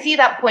 I see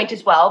that point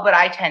as well, but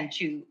I tend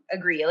to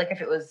agree. Like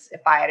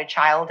if I had a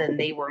child and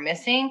they were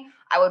missing,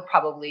 I would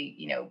probably,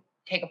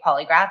 take a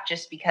polygraph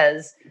just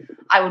because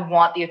I would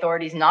want the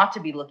authorities not to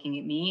be looking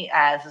at me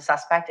as a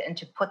suspect and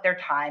to put their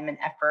time and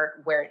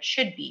effort where it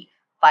should be,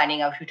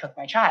 finding out who took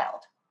my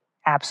child.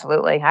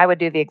 Absolutely. I would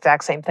do the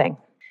exact same thing.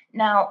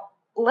 Now,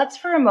 let's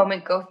for a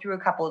moment go through a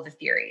couple of the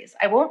theories.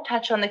 I won't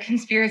touch on the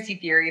conspiracy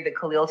theory that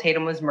Khalil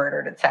Tatum was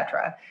murdered,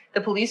 etc.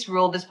 The police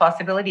ruled this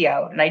possibility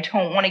out, and I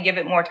don't want to give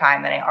it more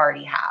time than I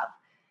already have.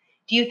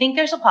 Do you think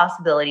there's a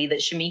possibility that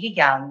Shamika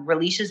Young,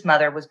 Relisha's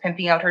mother, was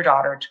pimping out her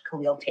daughter to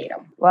Khalil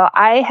Tatum? Well,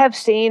 I have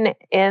seen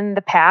in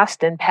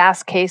past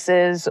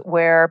cases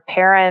where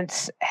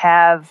parents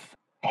have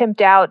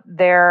pimped out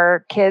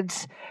their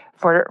kids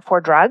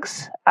for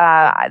drugs.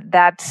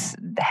 That's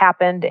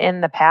happened in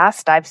the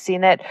past. I've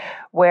seen it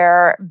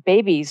where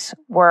babies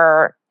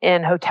were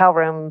in hotel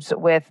rooms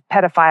with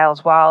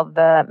pedophiles while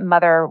the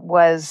mother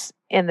was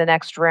in the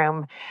next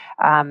room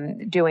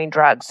doing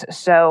drugs.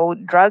 So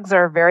drugs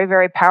are very,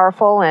 very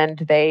powerful and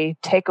they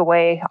take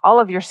away all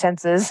of your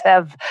senses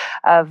of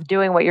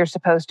doing what you're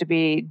supposed to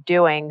be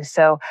doing.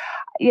 So,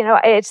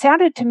 it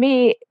sounded to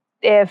me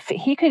if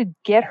he could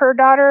get her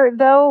daughter,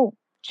 though,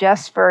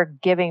 just for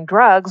giving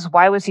drugs,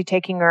 why was he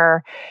taking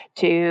her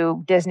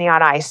to Disney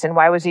on Ice and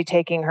why was he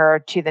taking her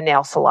to the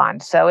nail salon?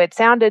 So it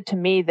sounded to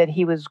me that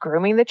he was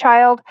grooming the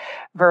child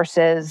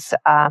versus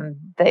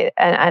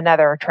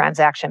another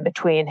transaction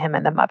between him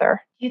and the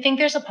mother. Do you think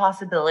there's a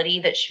possibility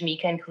that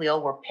Shamika and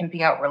Khalil were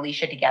pimping out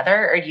Relisha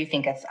together, or do you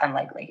think it's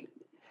unlikely?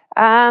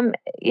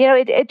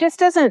 It just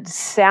doesn't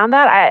sound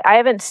that. I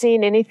haven't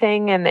seen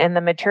anything in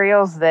the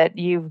materials that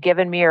you've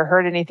given me or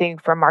heard anything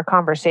from our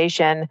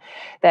conversation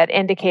that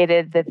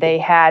indicated that they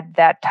had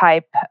that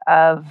type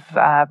of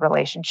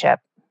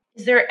relationship.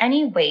 Is there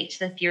any weight to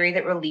the theory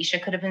that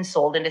Relisha could have been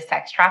sold into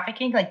sex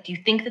trafficking? Like, do you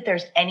think that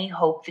there's any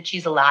hope that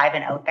she's alive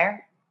and out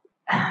there?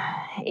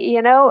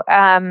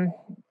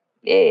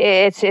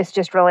 It's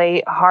just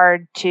really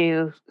hard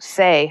to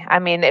say. I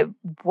mean,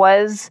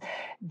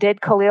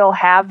 did Khalil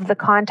have the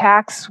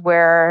contacts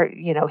where,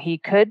 he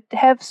could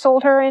have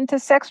sold her into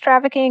sex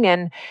trafficking?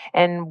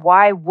 And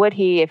why would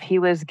he if he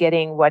was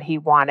getting what he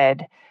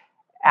wanted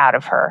out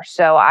of her?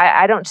 So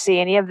I don't see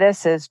any of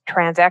this as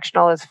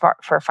transactional as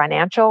for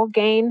financial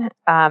gain.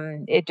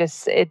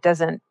 It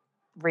doesn't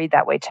read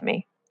that way to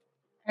me.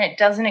 And it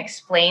doesn't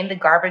explain the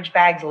garbage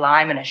bags,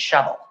 lime, and a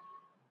shovel.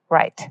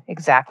 Right,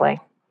 exactly.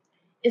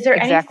 Is there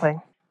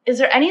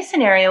any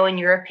scenario, in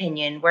your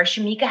opinion, where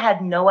Shamika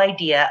had no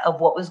idea of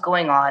what was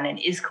going on and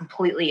is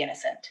completely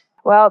innocent?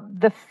 Well,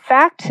 the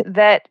fact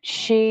that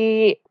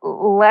she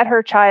let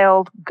her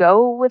child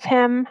go with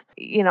him,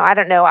 I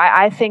don't know.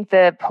 I think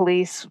the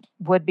police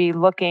would be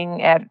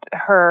looking at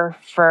her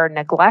for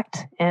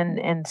neglect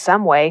in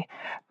some way.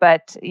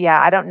 But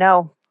yeah, I don't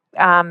know.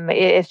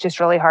 It's just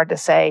really hard to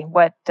say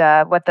what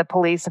the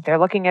police, if they're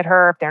looking at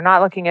her, if they're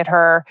not looking at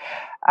her.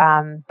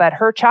 But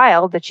her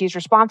child that she's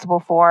responsible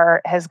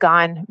for has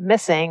gone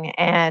missing,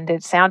 and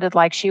it sounded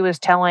like she was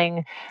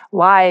telling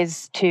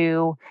lies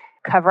to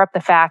cover up the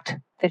fact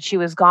that she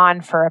was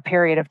gone for a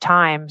period of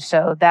time.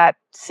 So that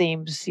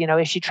seems,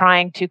 is she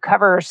trying to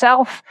cover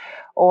herself,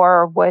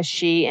 or was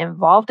she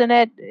involved in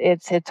it?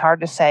 It's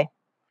hard to say.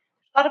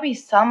 There's got to be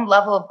some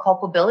level of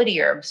culpability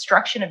or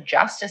obstruction of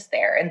justice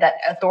there, and that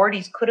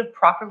authorities could have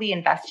properly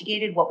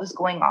investigated what was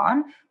going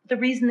on. But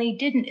the reason they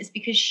didn't is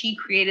because she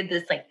created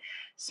this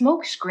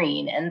smoke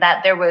screen, and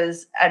that there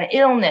was an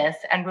illness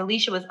and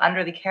Relisha was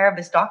under the care of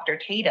this Dr.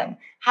 Tatum.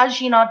 Had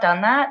she not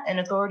done that and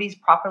authorities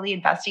properly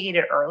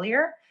investigated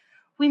earlier,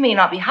 we may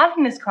not be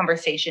having this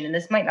conversation, and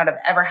this might not have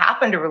ever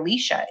happened to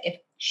Relisha if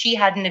she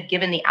hadn't have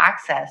given the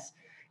access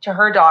to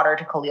her daughter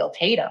to Khalil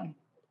Tatum.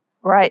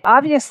 Right.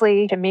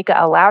 Obviously, Tamika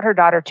allowed her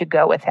daughter to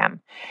go with him.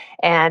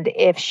 And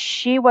if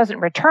she wasn't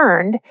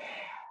returned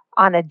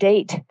on a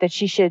date that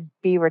she should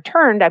be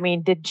returned, I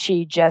mean, did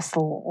she just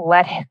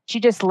let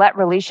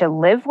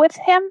Relisha live with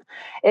him?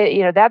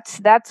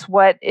 That's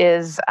what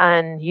is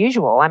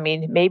unusual. I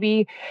mean,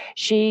 maybe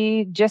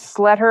she just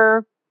let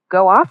her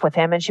go off with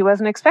him and she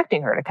wasn't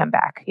expecting her to come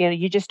back.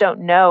 You just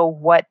don't know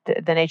what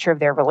the nature of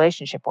their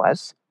relationship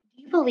was.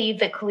 Do you believe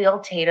that Khalil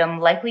Tatum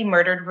likely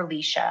murdered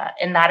Relisha,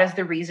 and that is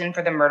the reason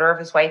for the murder of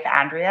his wife,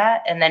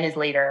 Andrea, and then his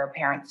later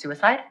apparent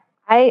suicide?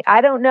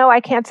 I don't know. I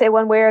can't say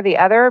one way or the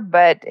other,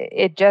 but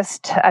it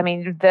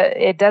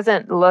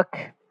doesn't look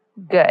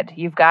good.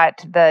 You've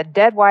got the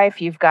dead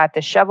wife, you've got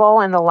the shovel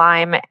and the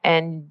lime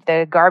and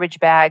the garbage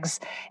bags,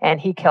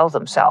 and he kills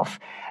himself.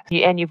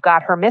 And you've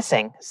got her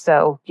missing.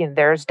 So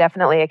there's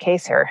definitely a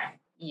case here.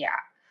 Yeah.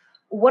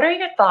 What are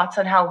your thoughts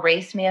on how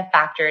race may have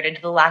factored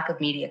into the lack of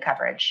media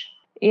coverage?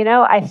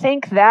 I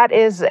think that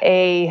is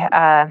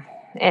an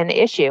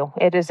issue.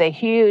 It is a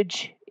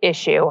huge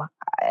issue.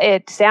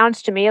 It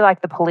sounds to me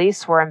like the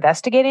police were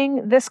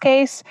investigating this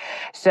case.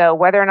 So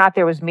whether or not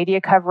there was media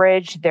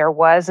coverage, there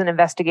was an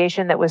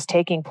investigation that was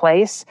taking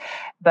place.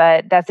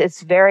 But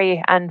it's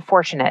very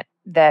unfortunate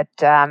that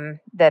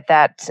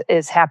that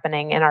is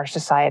happening in our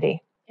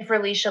society. If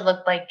Relisha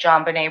looked like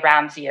JonBenet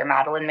Ramsey or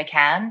Madeleine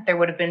McCann, there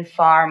would have been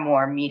far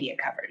more media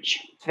coverage.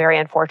 It's very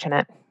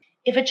unfortunate.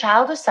 If a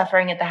child is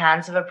suffering at the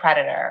hands of a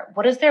predator,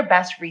 what is their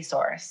best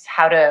resource?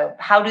 How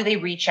do they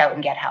reach out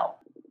and get help?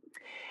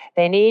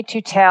 They need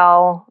to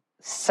tell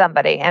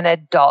somebody, an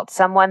adult,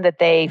 someone that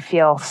they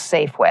feel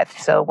safe with.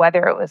 So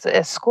whether it was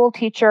a school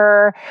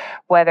teacher,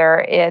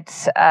 whether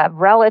it's a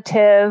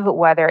relative,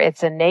 whether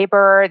it's a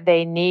neighbor,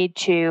 they need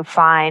to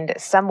find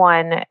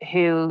someone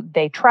who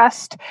they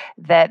trust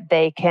that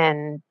they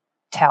can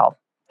tell.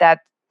 That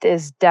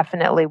is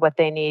definitely what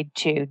they need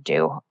to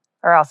do,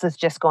 or else it's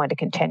just going to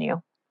continue.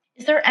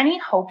 Is there any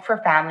hope for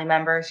family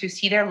members who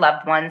see their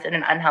loved ones in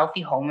an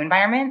unhealthy home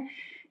environment?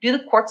 Do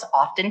the courts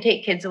often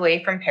take kids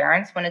away from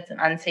parents when it's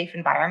an unsafe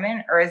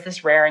environment, or is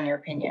this rare in your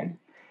opinion?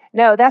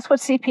 No, that's what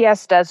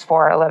CPS does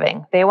for a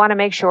living. They want to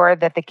make sure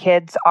that the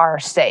kids are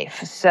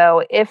safe.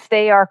 So if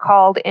they are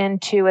called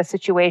into a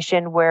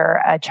situation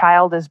where a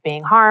child is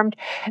being harmed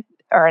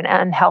or an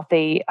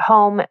unhealthy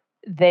home,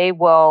 they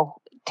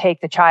will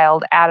take the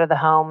child out of the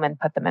home and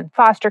put them in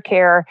foster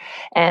care,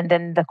 and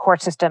then the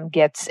court system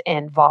gets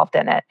involved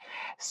in it.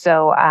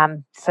 So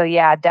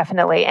yeah,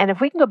 definitely. And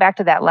if we can go back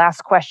to that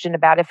last question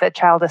about if a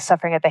child is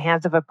suffering at the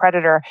hands of a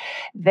predator,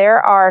 there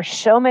are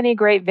so many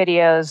great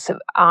videos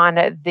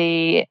on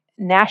the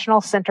National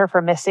Center for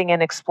Missing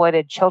and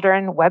Exploited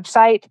Children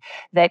website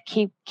that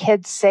keep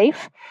kids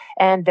safe.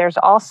 And there's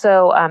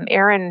also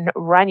Erin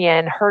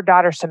Runyon, her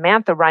daughter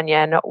Samantha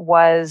Runyon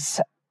was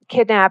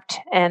kidnapped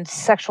and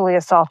sexually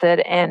assaulted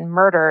and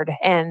murdered.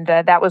 And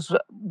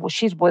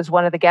she was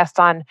one of the guests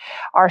on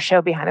our show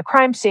Behind the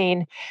Crime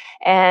Scene.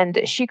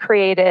 And she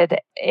created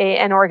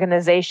an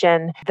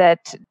organization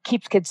that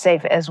keeps kids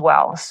safe as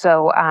well.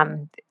 So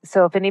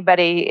if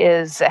anybody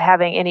is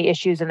having any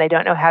issues and they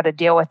don't know how to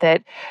deal with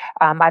it,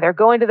 either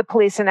going to the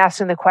police and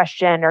asking the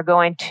question or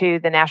going to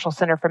the National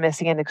Center for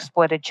Missing and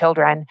Exploited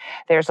Children,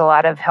 there's a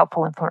lot of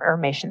helpful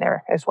information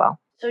there as well.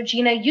 So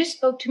Gina, you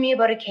spoke to me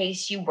about a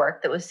case you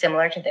worked that was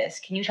similar to this.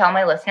 Can you tell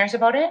my listeners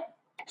about it?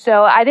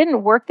 So I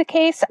didn't work the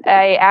case.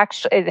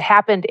 It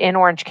happened in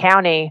Orange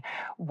County,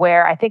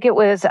 where I think it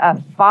was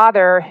a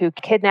father who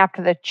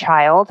kidnapped the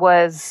child,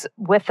 was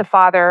with the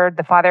father.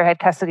 The father had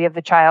custody of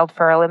the child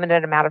for a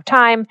limited amount of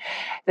time.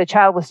 The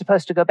child was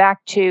supposed to go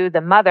back to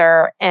the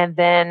mother, and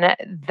then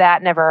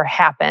that never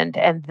happened.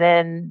 And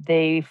then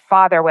the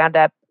father wound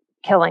up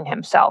killing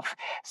himself.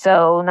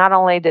 So not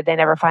only did they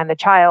never find the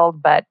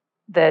child, but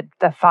the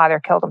father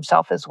killed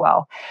himself as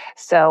well.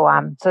 So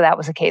that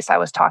was a case I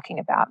was talking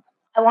about.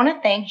 I want to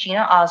thank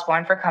Gina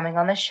Osborne for coming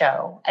on the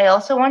show. I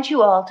also want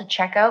you all to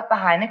check out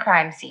Behind the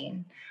Crime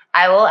Scene.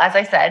 I will, as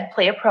I said,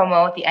 play a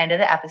promo at the end of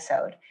the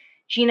episode.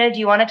 Gina, do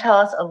you want to tell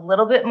us a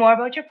little bit more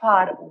about your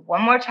pod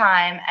one more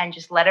time and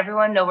just let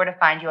everyone know where to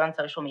find you on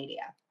social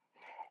media?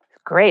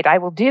 Great. I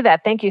will do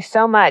that. Thank you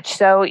so much.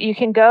 So you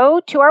can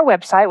go to our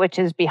website, which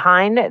is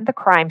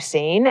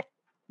BehindTheCrimeScene.com.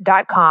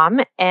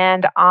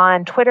 And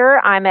on Twitter,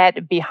 I'm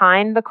at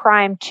Behind the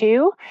Crime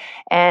 2,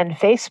 and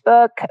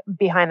Facebook,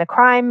 Behind the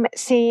Crime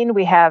Scene.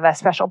 We have a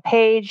special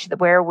page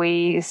where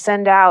we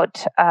send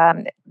out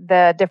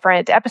the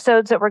different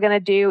episodes that we're going to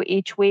do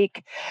each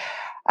week.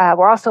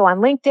 We're also on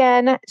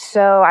LinkedIn,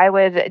 so I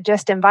would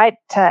just invite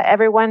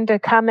everyone to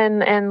come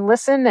and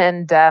listen.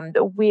 And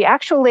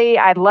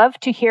I'd love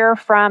to hear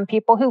from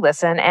people who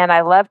listen, and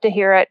I love to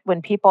hear it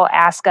when people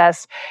ask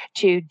us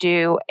to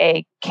do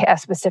a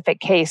specific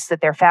case that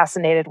they're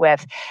fascinated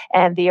with.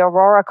 And the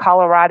Aurora,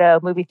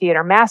 Colorado movie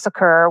theater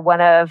massacre, one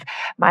of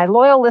my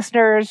loyal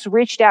listeners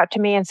reached out to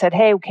me and said,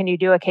 hey, can you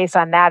do a case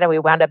on that? And we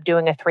wound up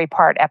doing a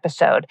 3-part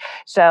episode.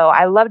 So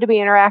I love to be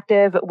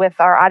interactive with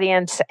our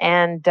audience.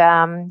 And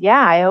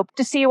I hope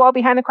to see you all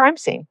behind the crime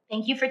scene.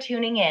 Thank you for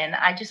tuning in.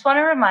 I just want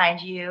to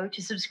remind you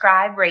to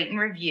subscribe, rate, and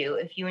review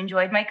if you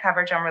enjoyed my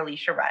coverage on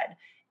Relisha Rudd.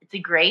 It's a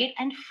great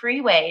and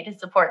free way to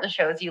support the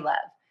shows you love.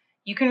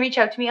 You can reach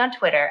out to me on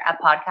Twitter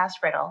at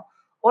PodcastRiddle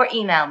or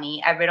email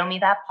me at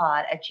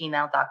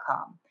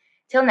riddlemethatpod@gmail.com.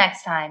 Till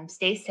next time,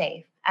 stay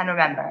safe, and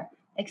remember,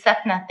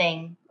 accept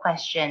nothing,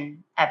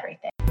 question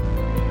everything.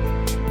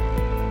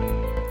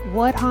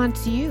 What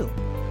haunts you?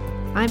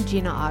 I'm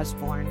Gina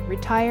Osborne,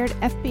 retired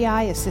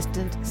FBI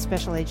Assistant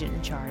Special Agent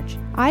in Charge.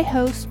 I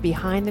host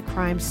Behind the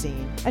Crime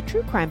Scene, a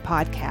true crime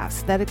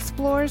podcast that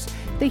explores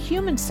the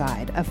human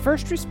side of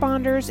first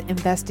responders,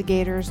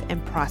 investigators,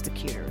 and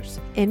prosecutors.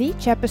 In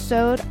each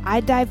episode, I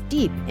dive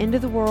deep into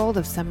the world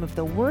of some of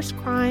the worst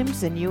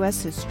crimes in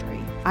U.S. history.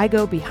 I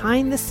go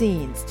behind the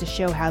scenes to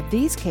show how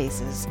these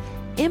cases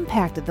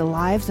impacted the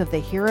lives of the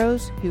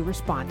heroes who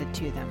responded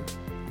to them.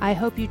 I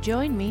hope you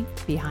join me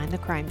behind the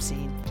crime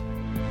scene.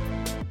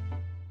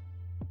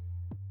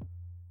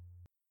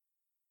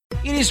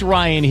 It is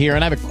Ryan here,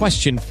 and I have a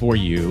question for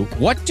you.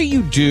 What do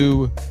you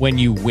do when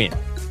you win?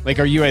 Like,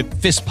 are you a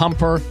fist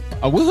pumper,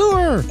 a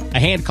woohooer, a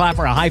hand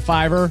clapper, a high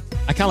fiver?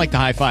 I kind of like the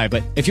high five,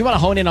 but if you want to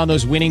hone in on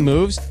those winning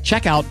moves,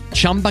 check out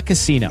Chumba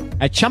Casino.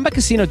 At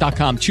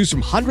ChumbaCasino.com, choose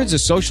from hundreds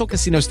of social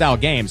casino-style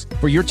games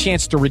for your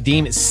chance to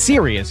redeem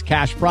serious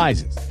cash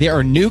prizes. There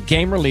are new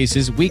game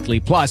releases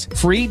weekly, plus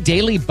free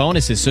daily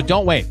bonuses. So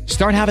don't wait.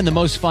 Start having the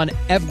most fun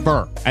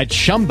ever at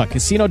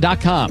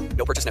ChumbaCasino.com.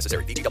 No purchase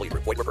necessary. VGW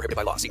Group. Void where prohibited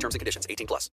by law. See terms and conditions. 18+.